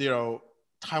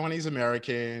 Taiwanese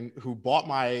American who bought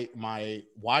my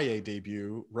YA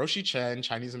debut, Roshi Chen,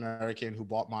 Chinese American who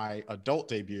bought my adult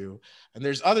debut. And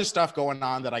there's other stuff going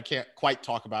on that I can't quite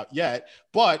talk about yet,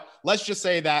 but let's just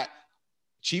say that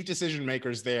chief decision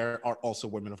makers there are also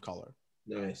women of color.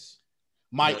 Nice.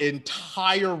 My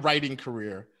entire writing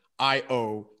career I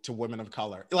owe to women of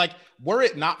color. Like, were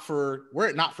it not for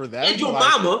them. And your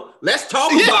mama, let's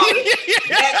talk about it.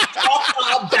 Let's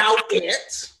talk about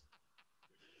it.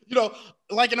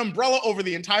 Like an umbrella over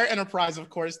the entire enterprise, of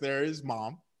course, there is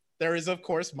mom. There is, of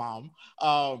course, mom.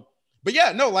 But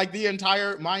yeah, no, like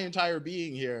my entire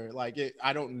being here, like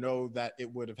I don't know that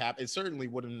it would have happened. It certainly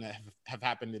wouldn't have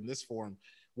happened in this form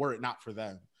were it not for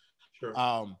them.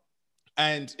 Sure.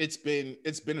 And it's been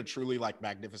a truly like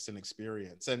magnificent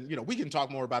experience. And, we can talk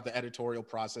more about the editorial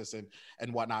process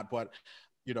and whatnot, but,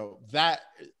 that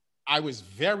I was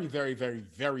very, very, very,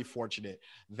 very fortunate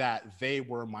that they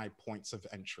were my points of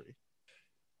entry.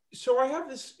 So I have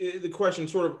this the question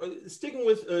sort of sticking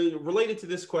with related to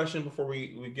this question before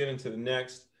we get into the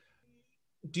next.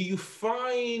 Do you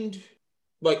find,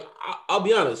 like, I'll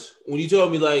be honest, when you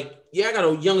told me like, yeah, I got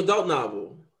a young adult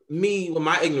novel, me with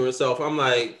my ignorant self, I'm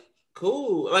like,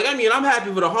 cool. Like, I mean, I'm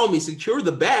happy for the homie, secure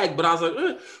the bag, but I was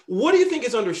like, what do you think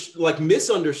is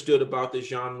misunderstood about this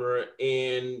genre?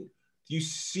 And do you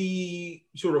see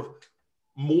sort of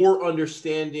more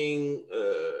understanding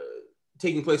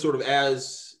taking place sort of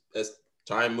as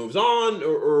time moves on,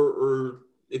 or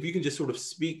if you can just sort of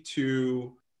speak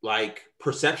to like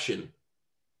perception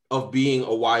of being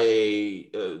a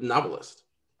YA novelist?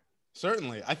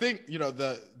 Certainly. I think,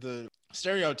 the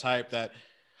stereotype that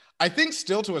I think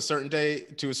still to a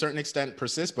certain extent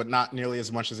persists, but not nearly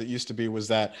as much as it used to be, was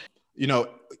that,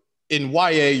 in YA,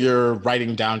 you're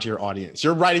writing down to your audience.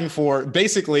 You're writing for,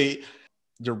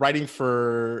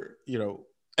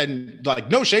 and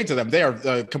like, no shade to them. They are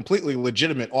a completely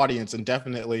legitimate audience and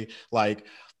definitely like,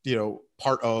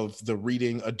 part of the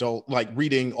reading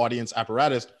audience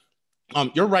apparatus.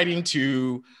 You're writing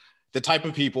to the type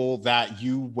of people that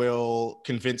you will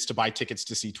convince to buy tickets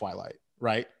to see Twilight,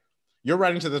 right? You're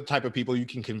writing to the type of people you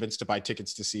can convince to buy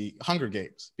tickets to see Hunger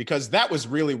Games, because that was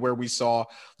really where we saw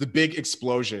the big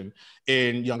explosion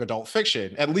in young adult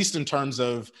fiction, at least in terms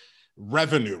of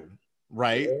revenue,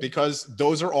 right? Yeah. Because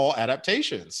those are all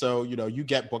adaptations. So, you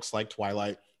get books like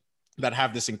Twilight that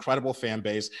have this incredible fan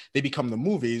base. They become the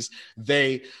movies.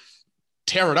 They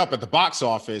tear it up at the box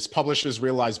office. Publishers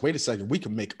realize, wait a second, we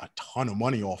can make a ton of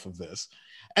money off of this.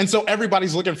 And so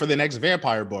everybody's looking for the next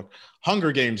vampire book.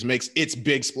 Hunger Games makes its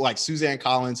big, like Suzanne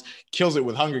Collins kills it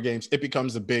with Hunger Games. It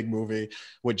becomes a big movie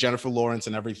with Jennifer Lawrence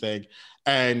and everything.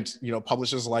 And,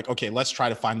 publishers are like, okay, let's try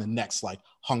to find the next like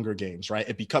Hunger Games, right?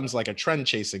 It becomes like a trend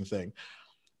chasing thing.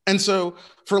 And so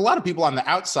for a lot of people on the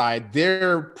outside,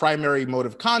 their primary mode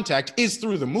of contact is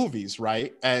through the movies,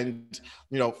 right? And,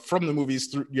 from the movies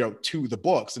through, to the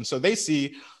books. And so they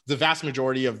see the vast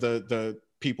majority of the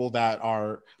people that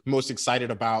are most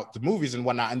excited about the movies and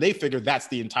whatnot, and they figure that's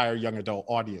the entire young adult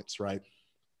audience, right?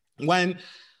 When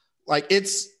like,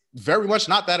 it's very much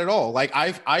not that at all. Like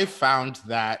I've found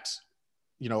that,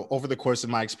 over the course of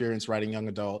my experience writing young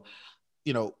adult,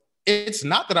 it's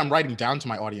not that I'm writing down to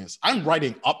my audience. I'm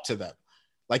writing up to them.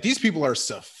 Like, these people are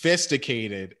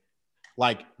sophisticated,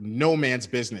 like no man's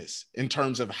business in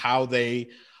terms of how they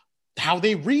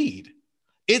read.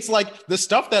 It's like there's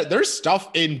stuff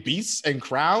in Beasts and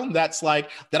Crown that's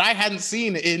like that I hadn't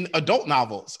seen in adult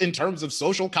novels in terms of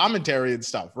social commentary and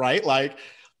stuff, right? Like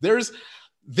there was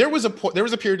a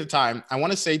period of time, I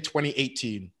want to say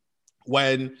 2018,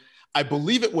 when I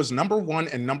believe it was number 1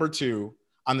 and number 2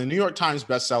 on the New York Times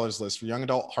bestsellers list for young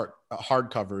adult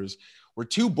hardcovers were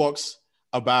 2 books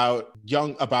about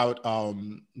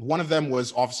one of them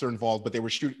was Officer Involved, but they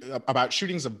were about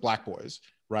shootings of Black boys,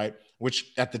 right?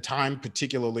 Which at the time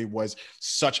particularly was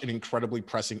such an incredibly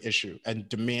pressing issue and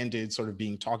demanded sort of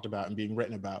being talked about and being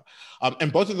written about.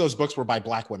 And both of those books were by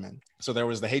Black women. So there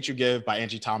was The Hate U Give by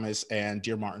Angie Thomas and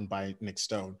Dear Martin by Nick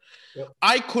Stone. Yep.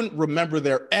 I couldn't remember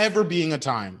there ever being a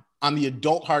time on the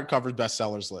adult hardcover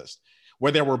bestsellers list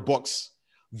where there were books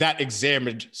that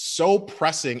examined so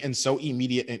pressing and so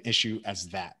immediate an issue as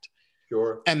that.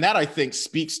 Sure. And that, I think,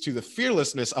 speaks to the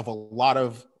fearlessness of a lot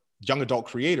of young adult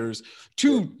creators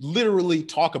to literally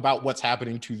talk about what's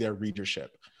happening to their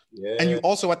readership. Yeah. And you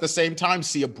also at the same time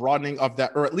see a broadening of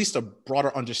that, or at least a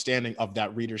broader understanding of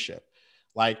that readership.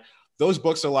 Like, those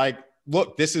books are like,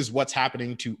 look, this is what's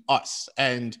happening to us.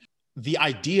 And the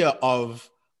idea of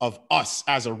us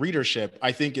as a readership,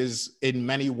 I think, is in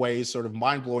many ways sort of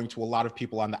mind-blowing to a lot of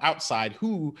people on the outside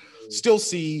who still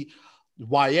see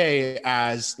YA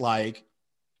as like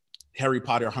Harry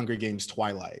Potter, Hunger Games,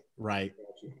 Twilight, right?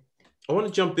 I want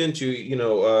to jump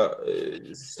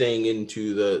into, staying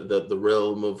into the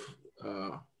realm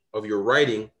of your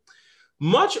writing.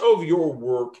 Much of your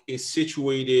work is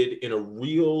situated in a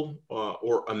real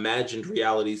or imagined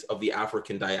realities of the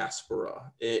African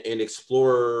diaspora and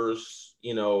explores,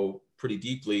 pretty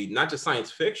deeply, not just science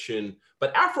fiction,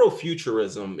 but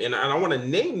Afrofuturism. And I want to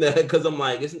name that because I'm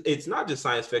like, it's not just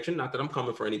science fiction, not that I'm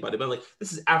coming for anybody, but like,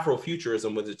 this is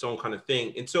Afrofuturism with its own kind of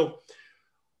thing. And so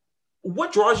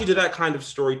what draws you to that kind of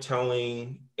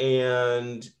storytelling?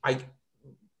 And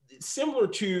similar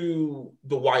to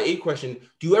the YA question,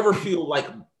 do you ever feel like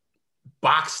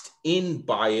boxed in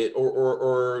by it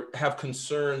or have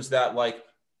concerns that, like,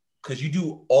 because you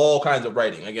do all kinds of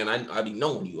writing. Again, I've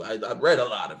known you. I've read a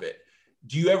lot of it.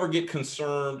 Do you ever get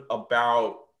concerned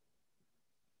about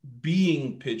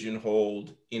being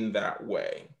pigeonholed in that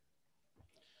way?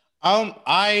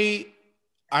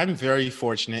 I'm very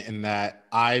fortunate in that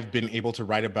I've been able to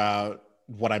write about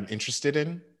what I'm interested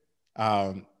in.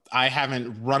 I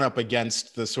haven't run up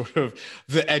against the sort of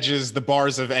the edges, the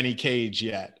bars of any cage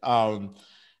yet.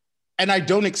 And I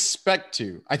don't expect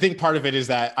to. I think part of it is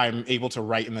that I'm able to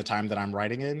write in the time that I'm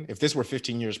writing in. If this were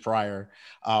 15 years prior,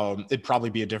 it'd probably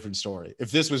be a different story.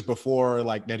 If this was before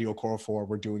like Nnedi Okorafor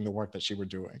were doing the work that she were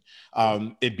doing,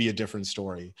 it'd be a different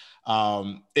story.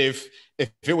 If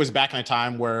it was back in a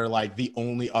time where like the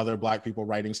only other Black people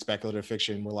writing speculative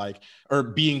fiction were like, or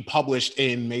being published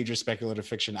in major speculative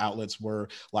fiction outlets were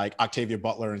like Octavia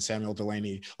Butler and Samuel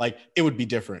Delany, like it would be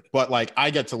different. But like I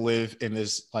get to live in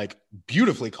this like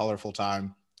beautifully colorful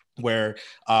time where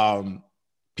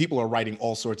people are writing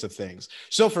all sorts of things.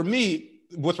 So for me,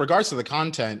 with regards to the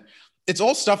content, it's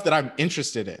all stuff that I'm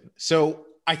interested in. So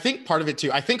I think part of it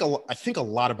too, I think a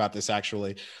lot about this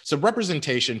actually. So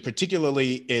representation,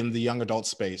 particularly in the young adult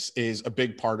space, is a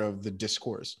big part of the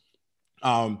discourse.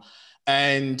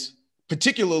 And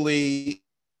particularly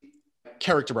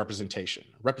character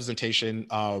representation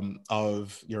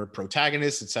of your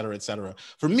protagonists, et cetera, et cetera.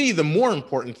 For me, the more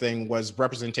important thing was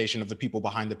representation of the people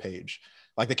behind the page.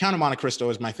 Like The Count of Monte Cristo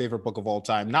is my favorite book of all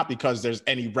time, not because there's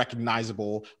any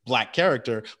recognizable Black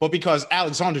character, but because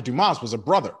Alexandre Dumas was a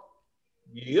brother.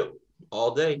 Yep,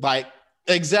 all day. Like,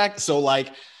 exact. So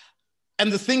like,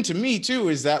 and the thing to me too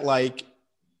is that like,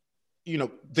 you know,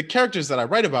 the characters that I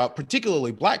write about,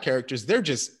 particularly Black characters, they're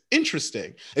just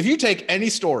interesting. If you take any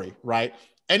story, right?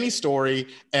 Any story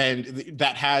and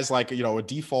that has like, you know, a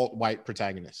default white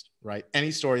protagonist, right?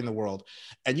 Any story in the world,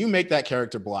 and you make that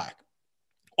character Black,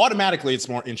 automatically it's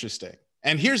more interesting.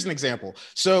 And here's an example.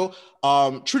 So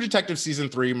True Detective season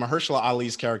 3, Mahershala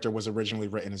Ali's character was originally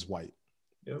written as white.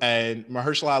 Yep. And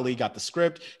Mahershala Ali got the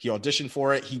script. He auditioned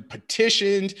for it. He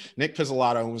petitioned Nick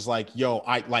Pizzolatto and was like, yo,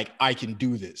 I can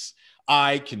do this.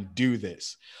 I can do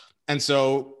this. And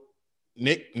so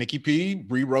Nikki P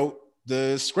rewrote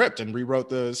the script and rewrote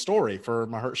the story for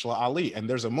Mahershala Ali. And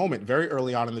there's a moment very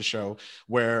early on in the show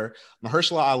where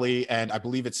Mahershala Ali and I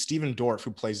believe it's Stephen Dorff,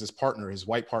 who plays his partner, his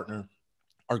white partner,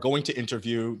 are going to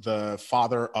interview the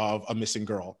father of a missing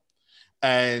girl.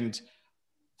 And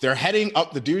they're heading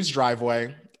up the dude's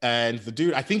driveway, and the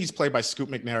dude, I think he's played by Scoop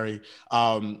McNairy,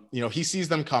 you know, he sees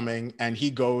them coming and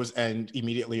he goes and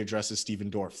immediately addresses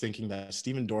Stephen Dorff, thinking that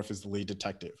Stephen Dorff is the lead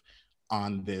detective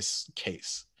on this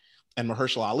case. And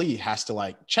Mahershala Ali has to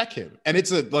like check him. And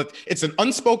it's an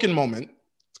unspoken moment.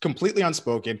 It's completely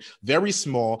unspoken, very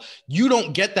small. You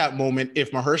don't get that moment if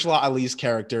Mahershala Ali's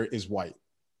character is white.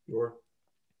 Sure.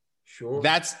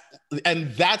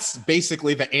 That's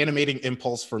basically the animating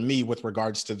impulse for me with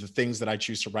regards to the things that I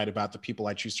choose to write about, the people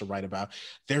I choose to write about.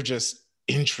 They're just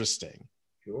interesting.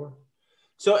 Sure.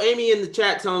 So Amy in the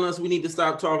chat telling us we need to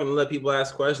stop talking and let people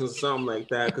ask questions or something like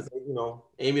that, because you know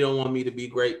Amy don't want me to be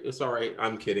great. It's all right.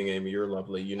 I'm kidding, Amy. You're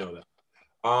lovely. You know that.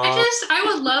 I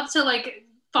would love to like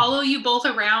follow you both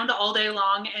around all day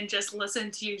long and just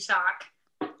listen to you talk.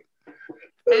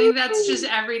 I think that's just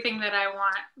everything that I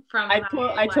want from I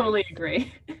totally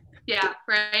agree. Yeah,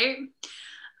 right.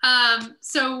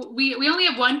 So we only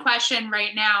have one question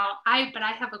right now. But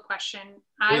I have a question.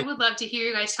 I would love to hear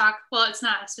you guys talk. Well, it's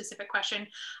not a specific question.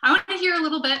 I want to hear a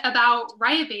little bit about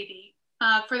Riot Baby.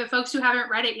 For the folks who haven't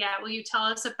read it yet, will you tell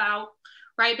us about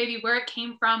Riot Baby, where it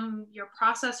came from, your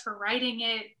process for writing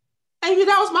it? Amy,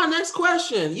 that was my next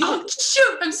question. Oh,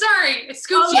 shoot. I'm sorry. I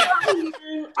scooped you.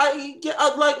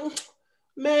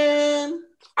 Man,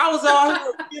 I was out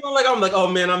here feeling like I'm like, oh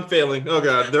man, I'm failing. Oh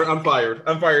God, I'm fired.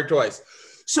 I'm fired twice.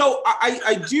 So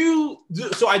I do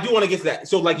want to get to that.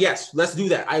 So like, yes, let's do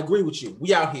that. I agree with you.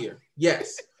 We out here.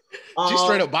 Yes. She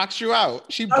straight up boxed you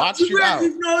out. She boxed you out.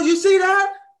 You know, you see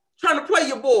that? Trying to play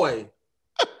your boy.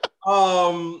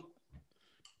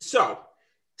 So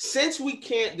since we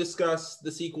can't discuss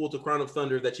the sequel to Crown of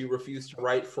Thunder that you refuse to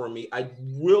write for me, I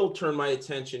will turn my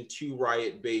attention to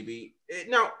Riot Baby.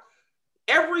 Now,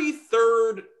 every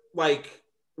third like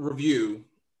review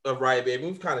of Riot Baby,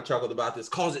 we've kind of chuckled about this,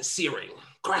 calls it searing,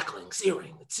 crackling,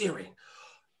 searing, it's searing.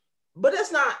 But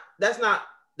that's not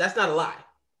a lie.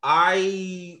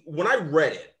 When I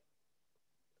read it,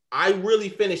 I really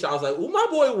finished. I was like, oh, my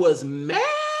boy was mad.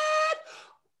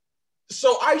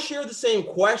 So I share the same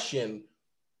question.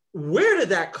 Where did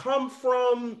that come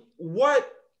from?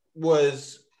 What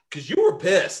was, because you were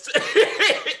pissed. And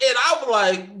I was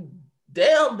like,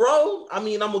 damn, bro. I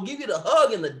mean, I'm going to give you the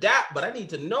hug and the dap, but I need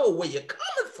to know where you're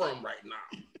coming from right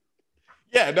now.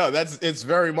 Yeah, no, it's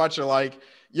very much a like,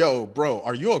 yo, bro,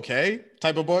 are you okay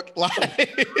type of book.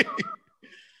 Like,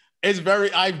 It's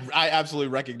very, I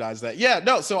absolutely recognize that. Yeah,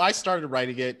 no, so I started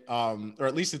writing it, or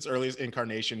at least its earliest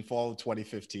incarnation, fall of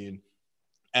 2015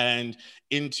 and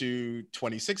into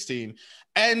 2016.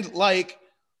 And like,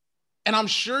 and I'm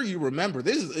sure you remember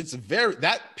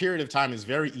that period of time is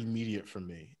very immediate for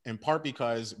me, in part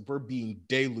because we're being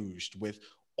deluged with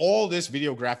all this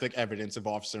videographic evidence of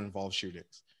officer involved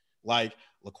shootings, like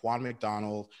Laquan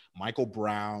McDonald, Michael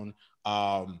Brown,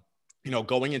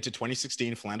 going into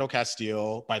 2016, Philando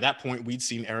Castile. By that point, we'd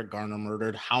seen Eric Garner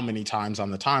murdered how many times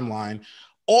on the timeline?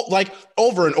 All, like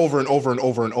over and over and over and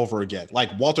over and over again.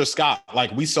 Like Walter Scott,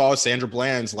 like we saw Sandra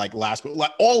Bland's like last,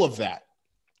 like all of that.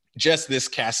 Just this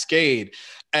cascade.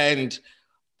 And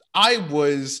I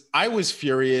was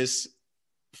furious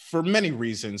for many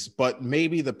reasons, but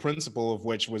maybe the principle of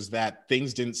which was that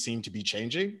things didn't seem to be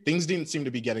changing. Things didn't seem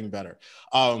to be getting better.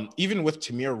 Even with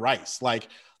Tamir Rice, like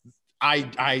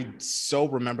I so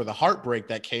remember the heartbreak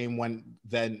that came when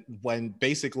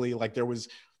basically like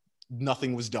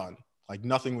nothing was done, like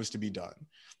nothing was to be done.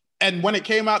 And when it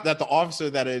came out that the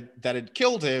officer that had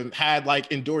killed him had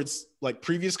like endured like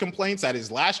previous complaints at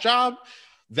his last job,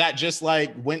 that just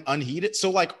like went unheeded. So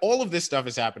like all of this stuff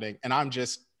is happening and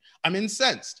I'm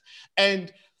incensed.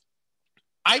 And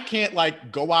I can't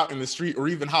like go out in the street or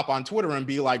even hop on Twitter and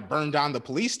be like, burn down the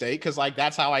police state, because like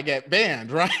that's how I get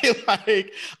banned, right?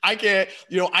 Like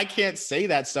I can't say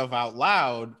that stuff out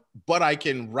loud, but I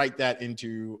can write that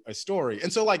into a story.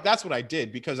 And so like that's what I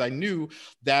did, because I knew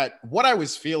that what I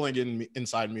was feeling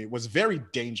inside me was very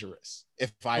dangerous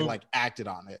if I like acted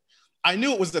on it. I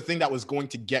knew it was the thing that was going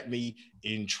to get me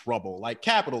in trouble, like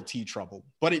capital T trouble,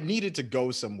 but it needed to go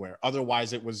somewhere.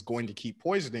 Otherwise, it was going to keep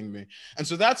poisoning me. And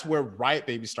so that's where Riot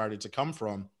Baby started to come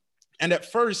from. And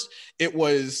at first, it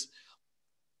was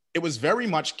very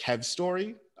much Kev's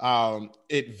story.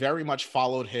 It very much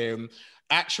followed him.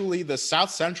 Actually, the South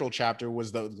Central chapter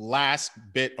was the last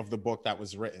bit of the book that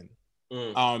was written.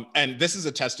 And this is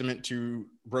a testament to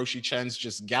Roshi Chen's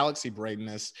just galaxy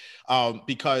brainness,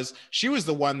 because she was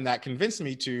the one that convinced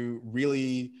me to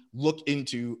really look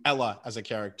into Ella as a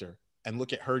character and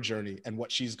look at her journey and what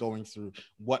she's going through.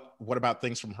 What about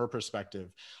things from her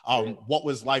perspective? What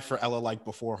was life for Ella like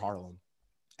before Harlem?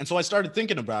 And so I started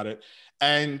thinking about it,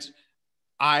 and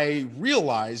I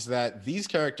realized that these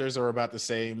characters are about the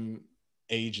same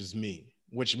age as me,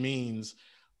 which means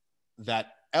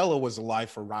that Ella was alive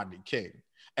for Rodney King.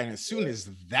 And as soon as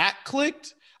that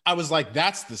clicked, I was like,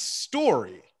 that's the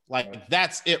story. Like,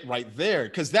 that's it right there.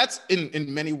 Because that's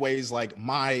in many ways, like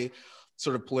my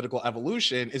sort of political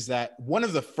evolution, is that one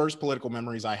of the first political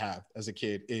memories I have as a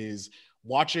kid is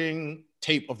watching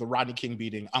tape of the Rodney King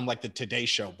beating on like the Today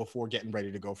Show before getting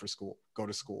ready to go to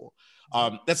school.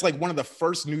 That's like one of the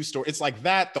first news stories. It's like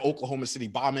that, the Oklahoma City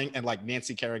bombing, and like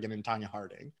Nancy Kerrigan and Tanya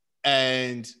Harding.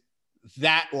 And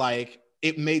that like,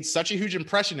 it made such a huge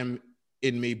impression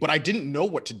in me, but I didn't know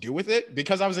what to do with it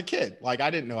because I was a kid. Like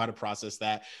I didn't know how to process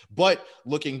that. But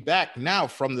looking back now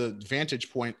from the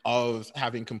vantage point of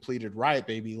having completed Riot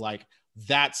Baby, like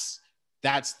that's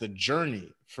the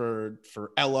journey for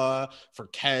Ella, for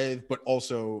Kev, but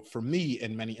also for me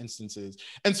in many instances.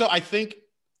 And so I think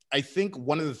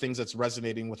one of the things that's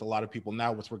resonating with a lot of people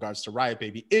now with regards to Riot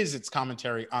Baby is its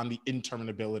commentary on the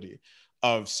interminability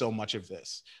of so much of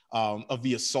this, of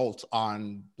the assault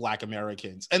on Black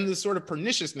Americans and the sort of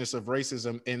perniciousness of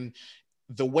racism in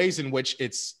the ways in which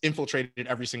it's infiltrated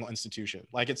every single institution.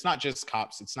 Like it's not just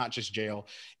cops, it's not just jail,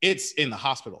 it's in the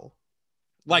hospital.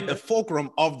 Like the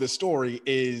fulcrum of the story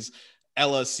is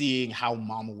Ella seeing how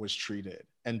Mama was treated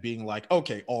and being like,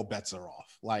 okay, all bets are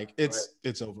off. Like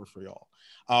it's over for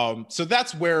y'all. So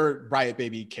that's where Riot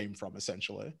Baby came from,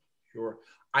 essentially. Sure.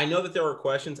 I know that there are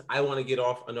questions. I want to get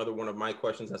off another one of my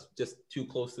questions that's just too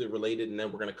closely related, and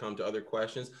then we're going to come to other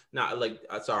questions. Not like,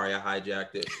 sorry, I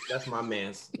hijacked it. That's my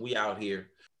man's. We out here.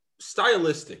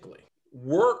 Stylistically,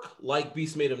 work like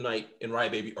Beast Made of Night and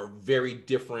Riot Baby are very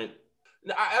different.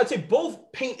 I'd say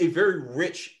both paint a very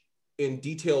rich and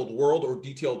detailed world or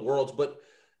detailed worlds, but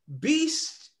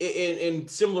Beast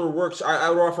and similar works I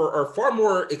would offer are far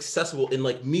more accessible in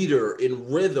like meter,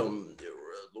 in rhythm.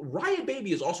 Riot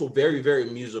Baby is also very, very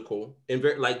musical and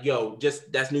very like,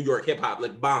 just that's New York hip hop,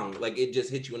 like bang, like it just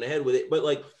hits you in the head with it. But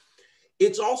like,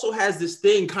 it also has this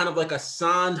thing, kind of like a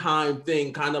Sondheim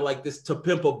thing, kind of like this To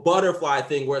Pimp a Butterfly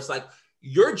thing, where it's like,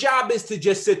 your job is to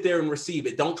just sit there and receive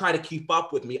it. Don't try to keep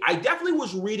up with me. I definitely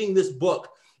was reading this book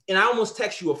and I almost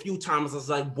text you a few times. I was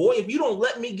like, boy, if you don't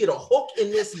let me get a hook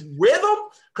in this rhythm,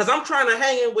 because I'm trying to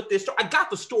hang in with this. I got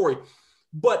the story,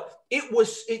 but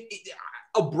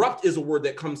abrupt is a word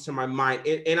that comes to my mind,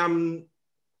 and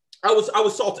I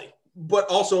was salty, but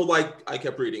also like I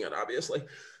kept reading it, obviously.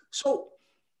 So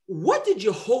what did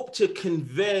you hope to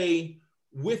convey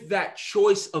with that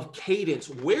choice of cadence?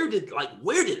 Where did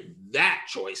that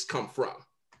choice come from?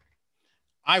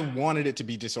 I wanted it to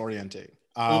be disorienting.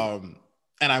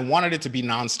 And I wanted it to be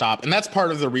nonstop. And that's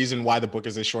part of the reason why the book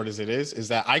is as short as it is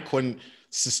that I couldn't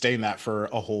sustain that for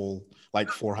a whole, like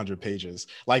 400 pages.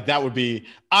 Like that would be,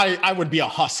 I would be a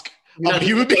husk of a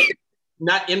human being.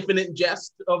 Not infinite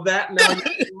jest of that. No, all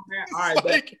right.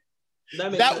 Like,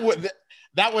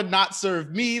 that would not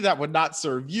serve me. That would not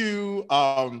serve you.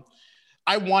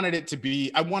 I wanted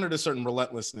a certain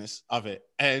relentlessness of it.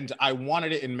 And I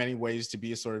wanted it in many ways to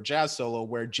be a sort of jazz solo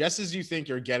where just as you think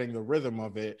you're getting the rhythm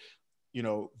of it, you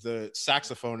know, the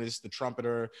saxophonist, the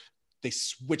trumpeter, they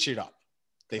switch it up.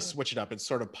 It's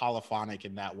sort of polyphonic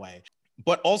in that way.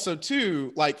 But also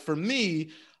too, like for me,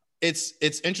 it's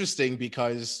interesting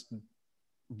because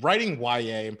writing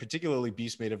YA and particularly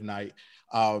Beast Made of Night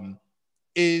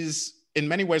is in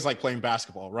many ways like playing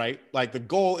basketball, right? Like the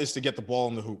goal is to get the ball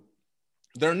in the hoop.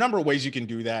 There are a number of ways you can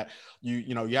do that. You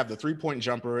have the 3-point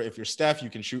jumper. If you're Steph, you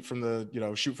can shoot from the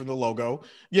logo.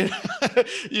 You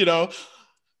know,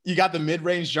 you got the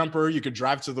mid-range jumper. You could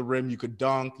drive to the rim. You could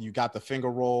dunk. You got the finger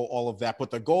roll, all of that.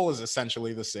 But the goal is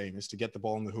essentially the same, is to get the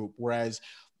ball in the hoop. Whereas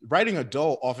writing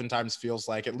adult oftentimes feels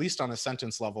like, at least on a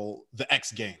sentence level, the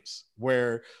X Games,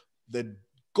 where the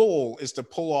goal is to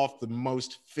pull off the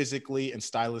most physically and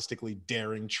stylistically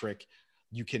daring trick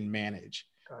you can manage.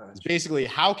 It's basically,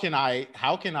 how can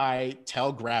I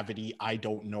tell gravity I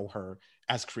don't know her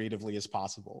as creatively as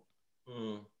possible?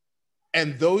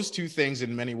 And those two things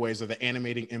in many ways are the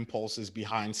animating impulses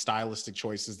behind stylistic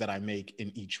choices that I make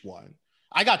in each one.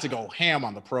 I got to go ham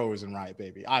on the prose in Riot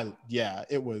Baby.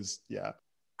 It was.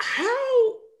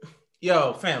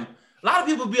 Yo, fam, a lot of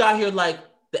people be out here like,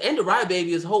 the end of Riot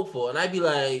Baby is hopeful. And I'd be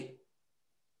like,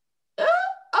 okay.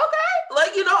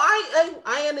 Like, you know, I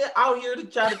am out here to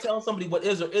try to tell somebody what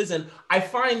is or isn't. I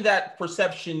find that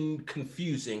perception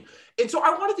confusing. And so I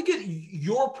wanted to get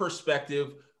your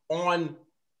perspective on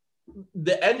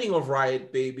the ending of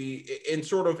Riot Baby and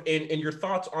sort of and your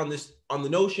thoughts on this, on the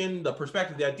notion, the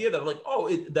perspective, the idea that like,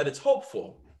 that it's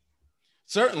hopeful.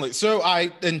 Certainly. So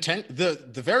the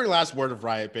very last word of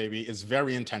Riot Baby is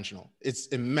very intentional. It's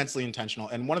immensely intentional.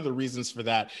 And one of the reasons for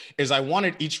that is I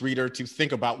wanted each reader to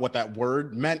think about what that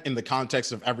word meant in the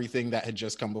context of everything that had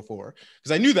just come before.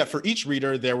 Because I knew that for each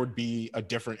reader, there would be a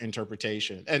different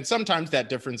interpretation. And sometimes that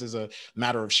difference is a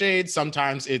matter of shade.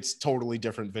 Sometimes it's totally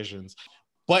different visions.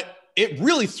 But it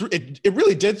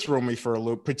really did throw me for a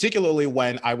loop, particularly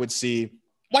when I would see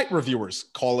white reviewers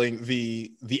calling the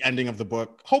ending of the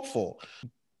book hopeful.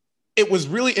 It was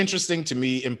really interesting to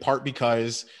me in part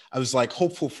because I was like,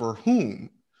 hopeful for whom?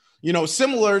 You know,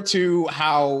 similar to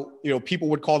how, you know, people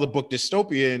would call the book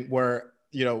dystopian, where,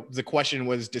 you know, the question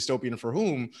was dystopian for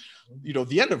whom? You know,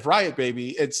 the end of Riot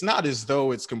Baby, it's not as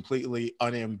though it's completely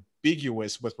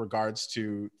unambiguous with regards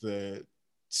to the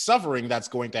suffering that's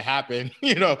going to happen,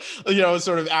 you know,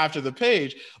 sort of after the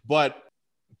page. But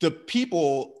the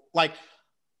people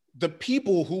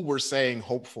who were saying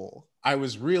hopeful, I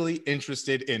was really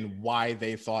interested in why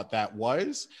they thought that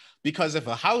was, because if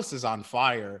a house is on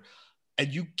fire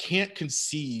and you can't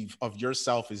conceive of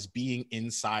yourself as being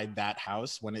inside that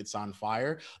house when it's on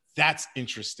fire, that's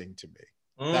interesting to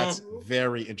me. That's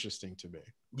very interesting to me.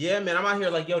 Yeah, man, I'm out here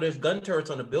like, yo, there's gun turrets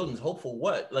on the buildings. Hopeful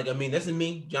what? Like, I mean, this is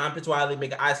me, John Fitzwiley,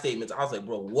 making I statements. I was like,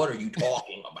 bro, what are you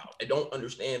talking about? I don't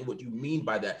understand what you mean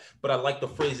by that. But I like the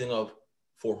phrasing of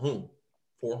for whom?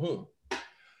 For whom?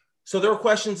 So there were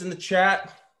questions in the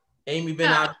chat. Amy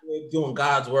been out here doing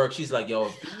God's work. She's like,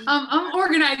 yo. I'm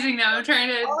organizing now. I'm trying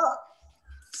to,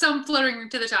 some fluttering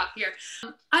to the top here.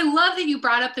 I love that you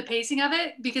brought up the pacing of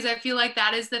it, because I feel like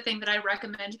that is the thing that I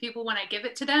recommend to people when I give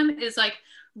it to them is like,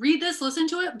 read this, listen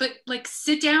to it, but like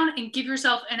sit down and give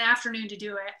yourself an afternoon to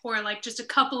do it, or like just a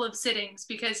couple of sittings,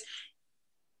 because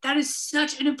that is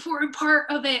such an important part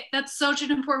of it. That's such an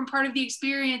important part of the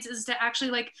experience, is to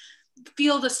actually like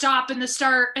feel the stop and the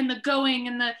start and the going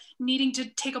and the needing to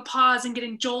take a pause and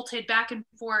getting jolted back and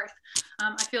forth.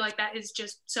 I feel like that is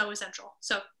just so essential.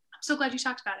 So I'm so glad you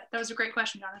talked about it. That was a great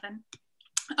question,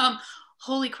 Jonathan.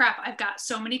 Holy crap, I've got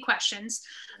so many questions.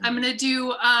 I'm gonna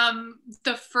do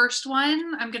the first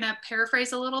one. I'm gonna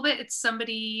paraphrase a little bit. It's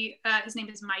somebody, his name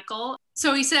is Michael.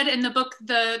 So he said in the book,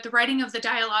 the writing of the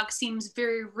dialogue seems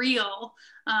very real.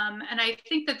 And I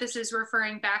think that this is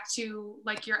referring back to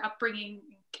like your upbringing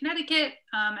in Connecticut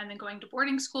and then going to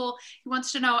boarding school. He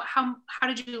wants to know how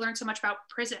did you learn so much about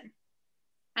prison?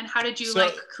 And how did you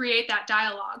like create that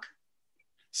dialogue?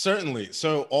 Certainly.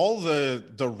 So all the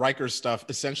Rikers stuff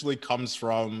essentially comes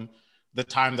from the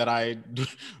time that I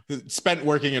spent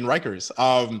working in Rikers.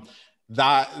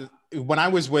 that when I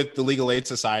was with the Legal Aid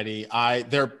Society,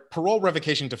 their parole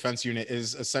revocation defense unit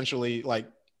is essentially like,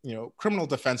 criminal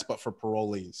defense, but for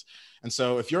parolees. And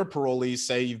so if you're a parolee,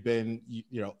 say you've been,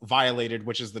 violated,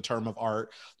 which is the term of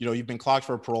art, you've been clocked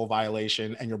for a parole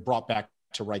violation and you're brought back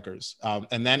to Rikers.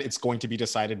 And then it's going to be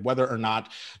decided whether or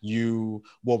not you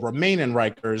will remain in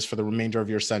Rikers for the remainder of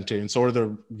your sentence, or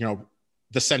the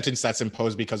sentence that's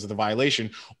imposed because of the violation,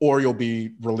 or you'll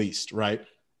be released, right?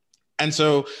 And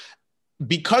so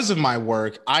because of my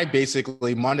work, I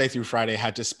basically Monday through Friday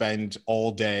had to spend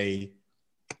all day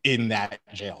in that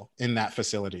jail, in that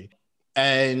facility.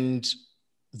 And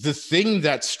the thing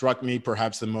that struck me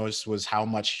perhaps the most was how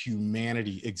much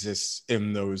humanity exists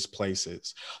in those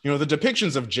places. The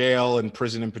depictions of jail and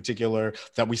prison in particular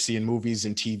that we see in movies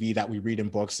and TV, that we read in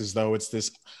books, as though it's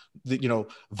this,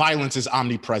 violence is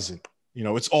omnipresent.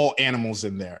 It's all animals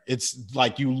in there. It's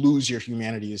like you lose your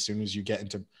humanity as soon as you get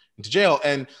into jail.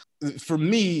 And for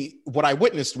me, what I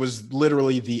witnessed was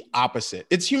literally the opposite.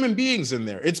 It's human beings in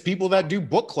there. It's people that do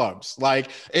book clubs.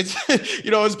 Like it's,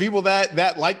 it's people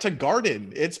that like to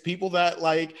garden. It's people that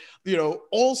like,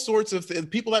 all sorts of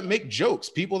people that make jokes,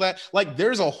 people that like,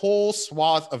 there's a whole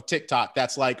swath of TikTok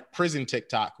that's like prison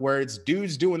TikTok, where it's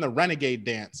dudes doing the renegade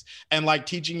dance and like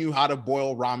teaching you how to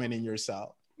boil ramen in your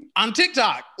cell on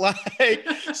TikTok. Like,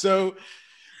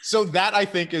 so that I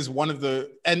think is one of the,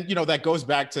 and that goes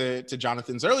back to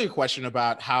Jonathan's earlier question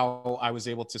about how I was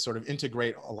able to sort of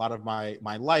integrate a lot of my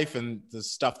life and the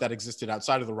stuff that existed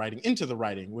outside of the writing into the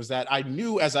writing, was that I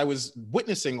knew as I was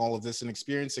witnessing all of this and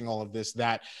experiencing all of this,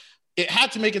 that it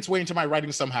had to make its way into my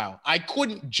writing somehow. I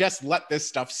couldn't just let this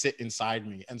stuff sit inside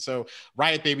me. And so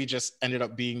Riot Baby just ended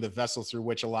up being the vessel through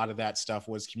which a lot of that stuff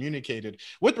was communicated.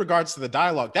 With regards to the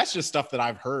dialogue, that's just stuff that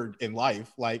I've heard in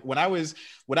life. Like when I was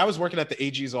working at the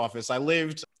AG's office, I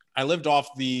lived off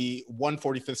the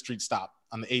 145th Street stop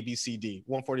on the ABCD,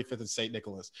 145th and St.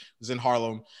 Nicholas. It was in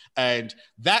Harlem. And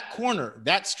that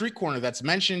street corner that's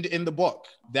mentioned in the book,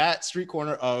 that street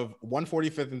corner of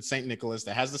 145th and St. Nicholas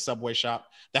that has the subway shop,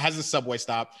 that has the subway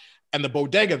stop, and the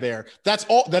bodega there, that's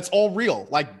all real.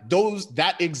 Like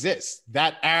that exists.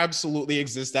 That absolutely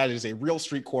exists. That is a real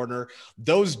street corner.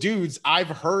 Those dudes, I've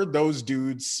heard those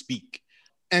dudes speak.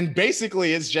 And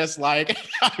basically, it's just like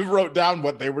I wrote down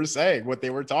what they were saying, what they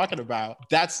were talking about.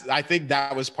 I think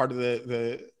that was part of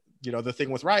the thing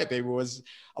with Riot Baby, was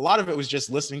a lot of it was just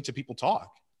listening to people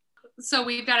talk. So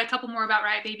we've got a couple more about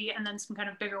Riot Baby, and then some kind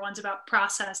of bigger ones about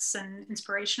process and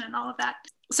inspiration and all of that.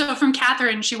 So from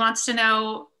Catherine, she wants to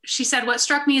know, she said, what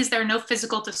struck me is there are no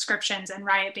physical descriptions in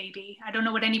Riot Baby. I don't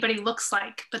know what anybody looks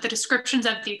like, but the descriptions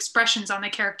of the expressions on the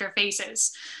character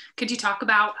faces. Could you talk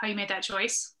about how you made that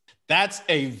choice? That's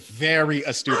a very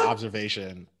astute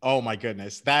observation. Oh my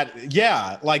goodness. That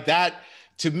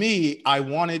to me, I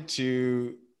wanted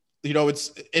to, it's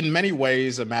in many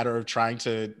ways a matter of trying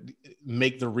to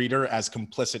make the reader as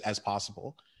complicit as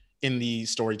possible in the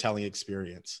storytelling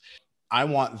experience. I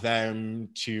want them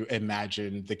to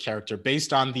imagine the character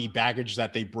based on the baggage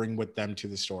that they bring with them to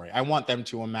the story. I want them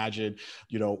to imagine,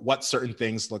 what certain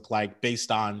things look like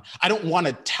based on, I don't want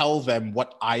to tell them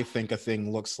what I think a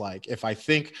thing looks like. If I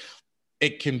think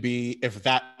it can be, if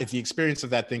the experience of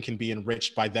that thing can be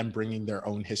enriched by them bringing their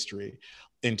own history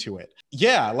into it.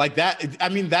 Yeah, like that. I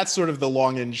mean, that's sort of the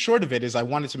long and short of it, is I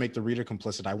wanted to make the reader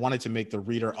complicit. I wanted to make the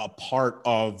reader a part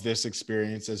of this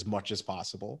experience as much as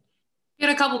possible. You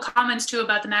had a couple comments too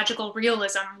about the magical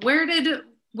realism. Where did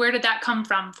that come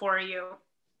from for you?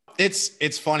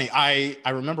 It's funny. I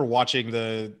remember watching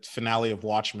the finale of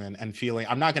Watchmen and feeling,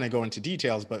 I'm not going to go into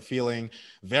details, but feeling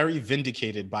very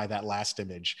vindicated by that last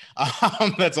image.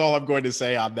 That's all I'm going to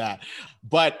say on that.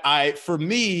 But for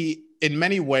me, in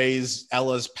many ways,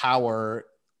 Ella's power,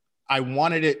 I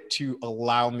wanted it to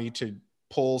allow me to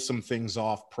pull some things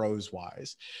off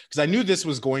prose-wise, because I knew this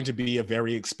was going to be a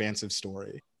very expansive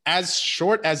story. As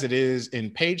short as it is in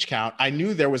page count, I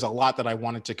knew there was a lot that I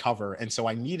wanted to cover. And so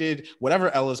I needed whatever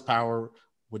Ella's power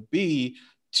would be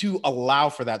to allow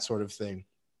for that sort of thing.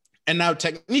 And now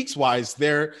techniques wise,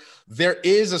 there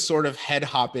is a sort of head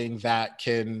hopping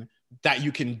that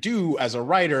you can do as a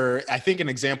writer. I think an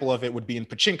example of it would be in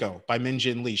Pachinko by Min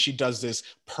Jin Lee. She does this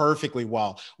perfectly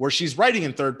well, where she's writing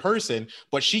in third person,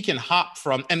 but she can hop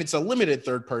from, and it's a limited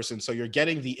third person, so you're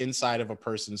getting the inside of a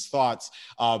person's thoughts,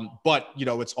 but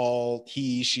it's all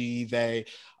he, she, they,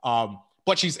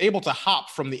 but she's able to hop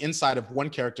from the inside of one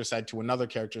character's head to another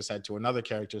character's head to another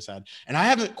character's head. And I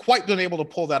haven't quite been able to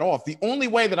pull that off. The only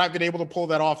way that I've been able to pull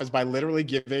that off is by literally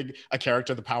giving a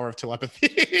character the power of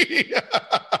telepathy.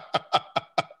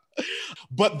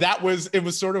 but it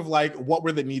was sort of like, what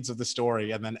were the needs of the story?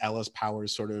 And then Ella's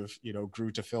powers sort of, grew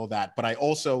to fill that. But I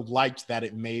also liked that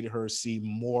it made her seem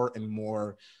more and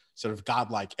more sort of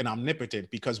godlike and omnipotent,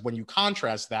 because when you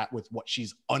contrast that with what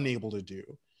she's unable to do,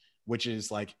 which is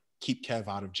like keep Kev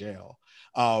out of jail,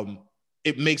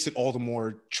 it makes it all the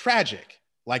more tragic.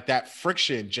 Like that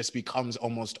friction just becomes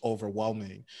almost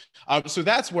overwhelming. So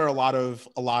that's where a lot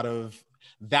of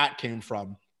that came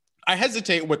from. I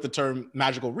hesitate with the term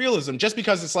magical realism just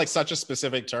because it's like such a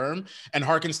specific term and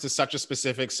harkens to such a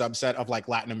specific subset of like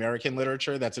Latin American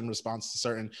literature that's in response to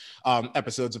certain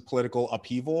episodes of political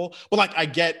upheaval. But like I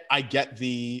get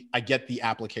the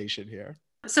application here.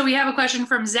 So we have a question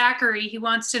from Zachary. He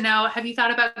wants to know, have you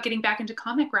thought about getting back into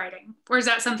comic writing, or is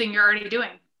that something you're already doing?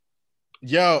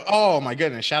 Yo, oh my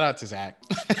goodness, shout out to Zach.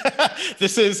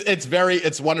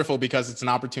 It's wonderful because it's an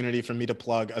opportunity for me to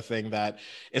plug a thing that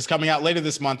is coming out later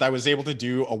this month. I was able to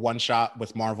do a one-shot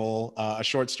with Marvel, a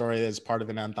short story as part of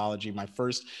an anthology, my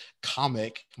first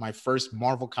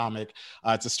Marvel comic.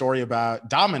 It's a story about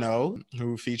Domino,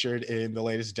 who featured in the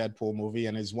latest Deadpool movie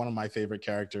and is one of my favorite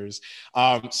characters.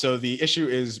 So the issue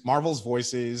is Marvel's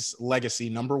Voices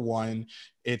Legacy #1.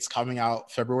 It's coming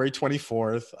out February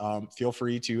 24th. Feel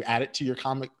free to add it to your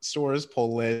comic store's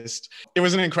pull list. It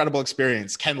was an incredible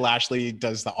experience. Ken Lashley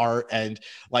does the art, and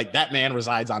like that man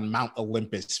resides on Mount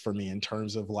Olympus for me in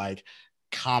terms of like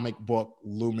comic book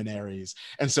luminaries.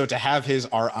 And so to have his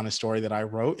art on a story that I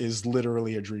wrote is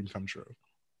literally a dream come true.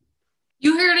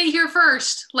 You heard it here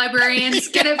first, librarians.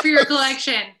 Get it for your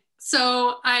collection.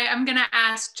 So I'm going to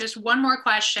ask just one more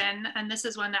question, and this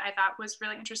is one that I thought was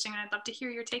really interesting, and I'd love to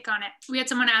hear your take on it. We had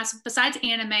someone ask, besides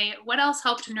anime, what else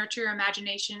helped to nurture your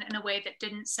imagination in a way that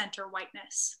didn't center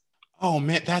whiteness? Oh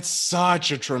man, that's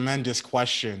such a tremendous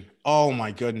question. Oh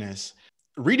my goodness.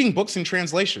 Reading books in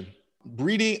translation.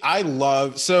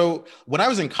 So when I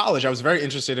was in college, I was very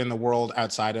interested in the world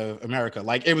outside of America.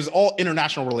 Like it was all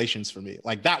international relations for me.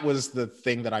 Like that was the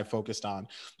thing that I focused on.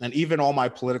 And even all my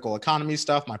political economy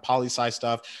stuff, my poli-sci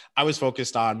stuff, I was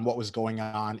focused on what was going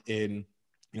on in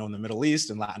the Middle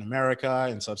East and Latin America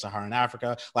and sub-Saharan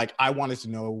Africa. Like I wanted to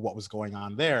know what was going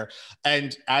on there.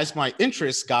 And as my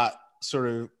interests got sort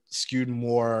of skewed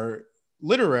more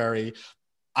literary,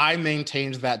 I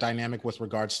maintained that dynamic with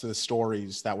regards to the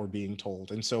stories that were being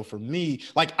told. And so for me,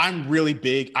 like I'm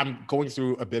going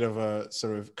through a bit of a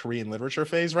sort of Korean literature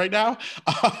phase right now.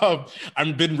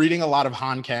 I've been reading a lot of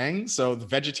Han Kang. So The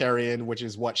Vegetarian, which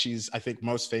is what she's, I think,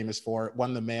 most famous for,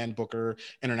 won the Man Booker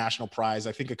International Prize,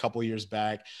 I think a couple years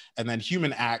back. And then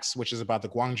Human Acts, which is about the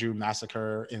Gwangju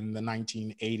massacre in the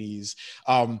 1980s.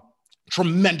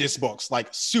 Tremendous books, like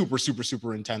super, super,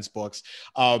 super intense books.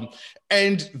 Pachinko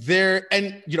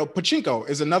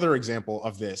is another example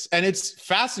of this. And it's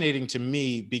fascinating to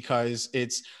me because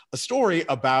it's a story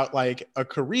about like a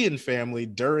Korean family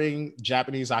during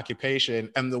Japanese occupation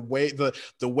and the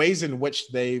ways in which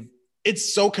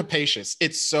it's so capacious.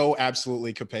 It's so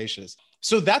absolutely capacious.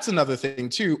 So that's another thing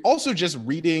too. Also just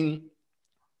reading,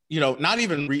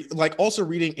 also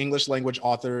reading English language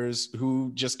authors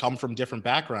who just come from different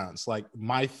backgrounds. Like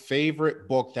my favorite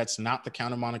book that's not The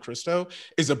Count of Monte Cristo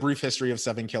is A Brief History of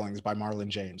Seven Killings by Marlon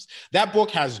James. That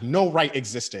book has no right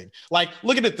existing. Like,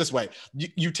 look at it this way.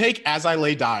 You take As I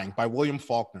Lay Dying by William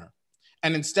Faulkner,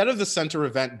 and instead of the center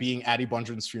event being Addie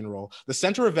Bundren's funeral, the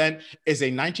center event is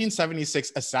a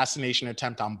 1976 assassination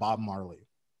attempt on Bob Marley.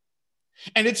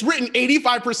 And it's written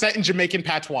 85% in Jamaican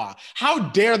patois. How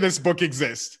dare this book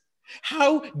exist?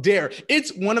 How dare?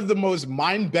 It's one of the most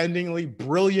mind-bendingly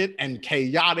brilliant and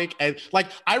chaotic. And like,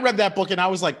 I read that book and I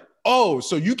was like, oh,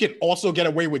 so you can also get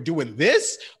away with doing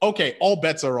this? Okay, all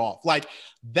bets are off. Like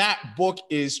that book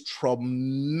is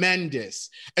tremendous.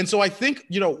 And so I think,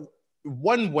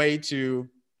 one way to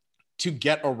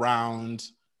get around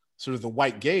sort of the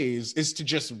white gaze is to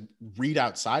just read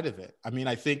outside of it. I mean,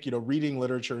 I think, reading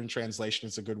literature in translation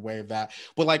is a good way of that.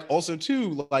 But like also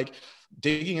too, like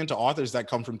digging into authors that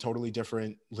come from totally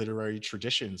different literary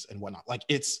traditions and whatnot. Like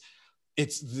it's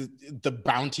the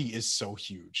bounty is so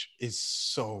huge.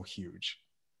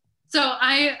 So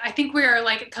I think we are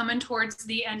like coming towards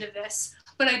the end of this,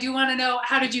 but I do want to know,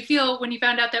 how did you feel when you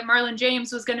found out that Marlon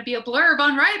James was going to be a blurb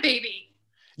on Riot Baby?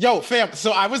 Yo, fam,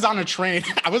 so I was on a train.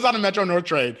 I was on a Metro North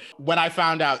train when I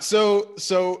found out. So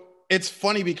it's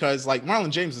funny because like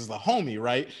Marlon James is the homie,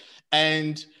 right?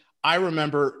 And I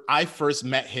remember I first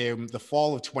met him the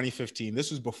fall of 2015.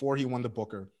 This was before he won the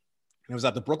Booker. It was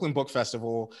at the Brooklyn Book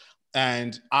Festival.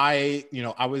 And I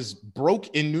was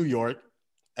broke in New York.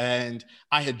 And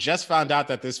I had just found out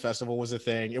that this festival was a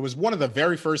thing. It was one of the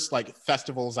very first like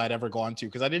festivals I'd ever gone to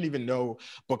because I didn't even know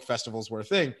book festivals were a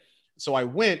thing. So I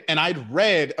went and I'd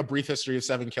read A Brief History of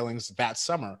Seven Killings that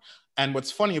summer. And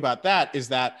what's funny about that is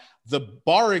that the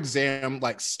bar exam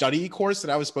like study course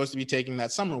that I was supposed to be taking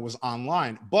that summer was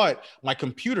online, but my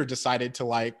computer decided to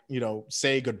like,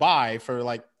 say goodbye for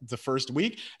like the first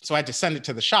week. So I had to send it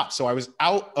to the shop. So I was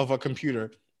out of a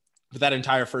computer for that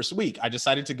entire first week. I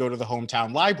decided to go to the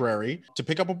hometown library to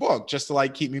pick up a book just to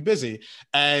like keep me busy.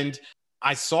 And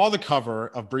I saw the cover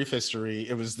of Brief History.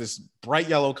 It was this bright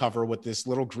yellow cover with this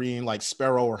little green like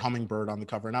sparrow or hummingbird on the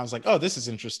cover. And I was like, oh, this is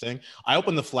interesting. I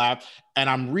opened the flap and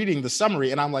I'm reading the summary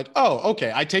and I'm like, oh,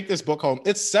 okay. I take this book home.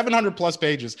 It's 700 plus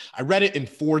pages. I read it in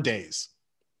 4 days.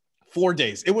 4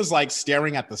 days. It was like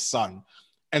staring at the sun.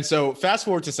 And so fast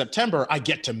forward to September, I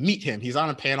get to meet him. He's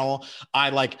on a panel. I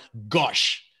like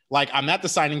gush. Like I'm at the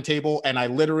signing table and I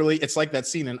literally, it's like that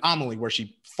scene in Amelie where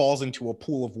she falls into a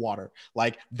pool of water.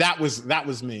 Like that was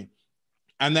me.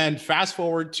 And then fast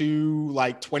forward to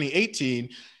like 2018,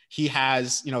 he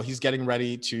has, he's getting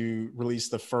ready to release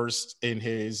the first in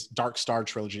his Dark Star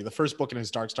trilogy, the first book in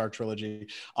his Dark Star trilogy,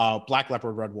 Black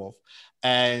Leopard, Red Wolf.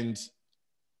 And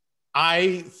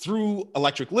I, through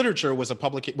Electric Literature,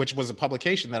 which was a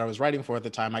publication that I was writing for at the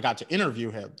time, I got to interview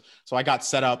him. So I got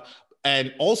set up.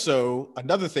 And also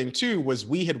another thing too, was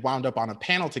we had wound up on a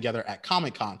panel together at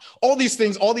Comic-Con. All these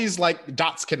things, all these like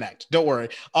dots connect, don't worry.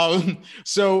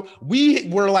 So we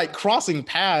were like crossing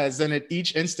paths and at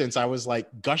each instance I was like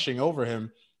gushing over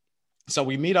him. So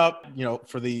we meet up,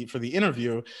 for the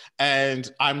interview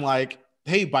and I'm like,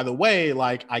 hey, by the way,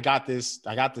 like I got this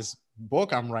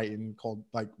book I'm writing called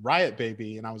like Riot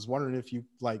Baby. And I was wondering if you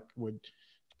like would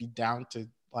be down to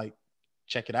like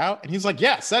check it out. And he's like,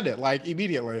 yeah, send it like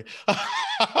immediately.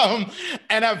 And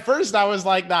at first I was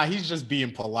like, nah, he's just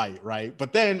being polite. Right.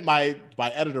 But then my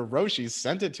editor Roshi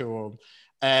sent it to him.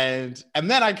 And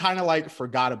then I kind of like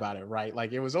forgot about it. Right.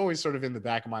 Like it was always sort of in the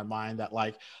back of my mind that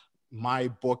like my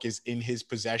book is in his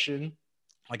possession.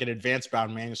 Like an advanced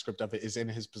bound manuscript of it is in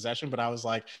his possession. But I was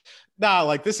like, nah,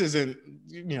 like this isn't,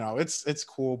 it's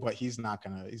cool, but he's not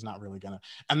really gonna.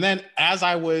 And then as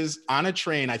I was on a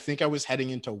train, I think I was heading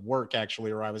into work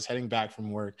actually, or I was heading back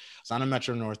from work. I was on a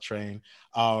Metro North train,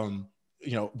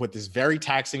 with this very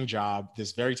taxing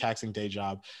day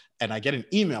job. And I get an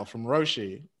email from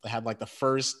Roshi that had like the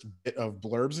first bit of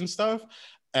blurbs and stuff.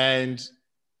 And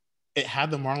it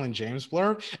had the Marlon James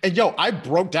blurb. And I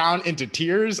broke down into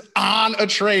tears on a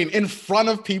train in front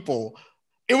of people.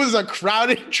 It was a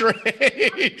crowded train.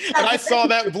 And I saw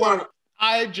that blurb.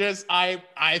 I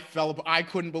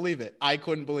couldn't believe it.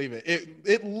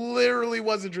 It literally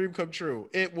was a dream come true.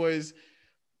 It was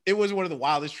one of the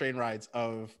wildest train rides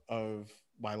of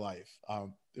my life.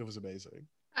 It was amazing.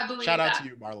 I believe Shout out that. to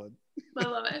you, Marlon. I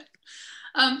love it.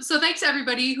 So thanks to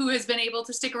everybody who has been able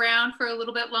to stick around for a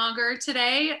little bit longer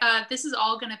today. This is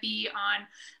all going to be on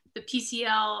the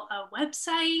PCL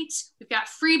website. We've got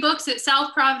free books at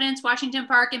South Providence, Washington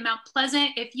Park, and Mount Pleasant.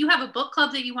 If you have a book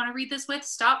club that you want to read this with,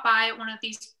 stop by at one of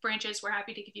these branches. We're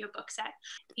happy to give you a book set.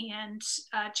 And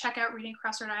check out Reading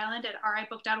Across Rhode Island at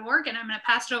ribook.org. And I'm going to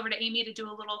pass it over to Amy to do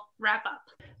a little wrap up.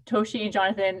 Toshi and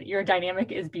Jonathan, your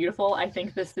dynamic is beautiful. I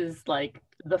think this is like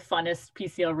the funnest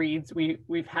PCL reads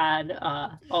we've had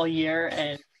all year,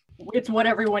 and it's what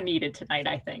everyone needed tonight,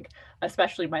 I think,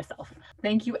 especially myself.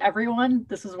 Thank you, everyone.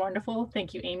 This was wonderful.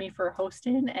 Thank you, Amy, for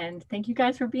hosting, and thank you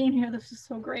guys for being here. This was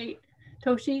so great.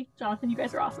 Toshi, Jonathan, you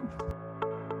guys are awesome.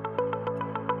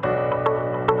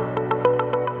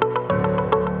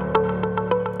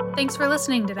 Thanks for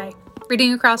listening today.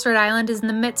 Reading Across Rhode Island is in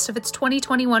the midst of its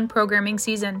 2021 programming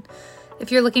season.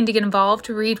 If you're looking to get involved,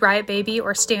 read Riot Baby,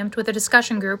 or Stamped with a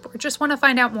discussion group, or just want to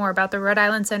find out more about the Rhode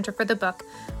Island Center for the Book,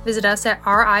 visit us at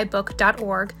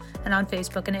ribook.org and on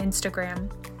Facebook and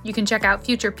Instagram. You can check out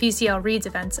future PCL Reads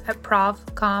events at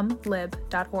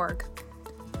provcomlib.org.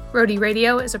 Rhody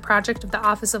Radio is a project of the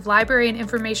Office of Library and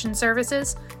Information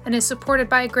Services and is supported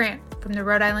by a grant from the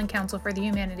Rhode Island Council for the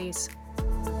Humanities.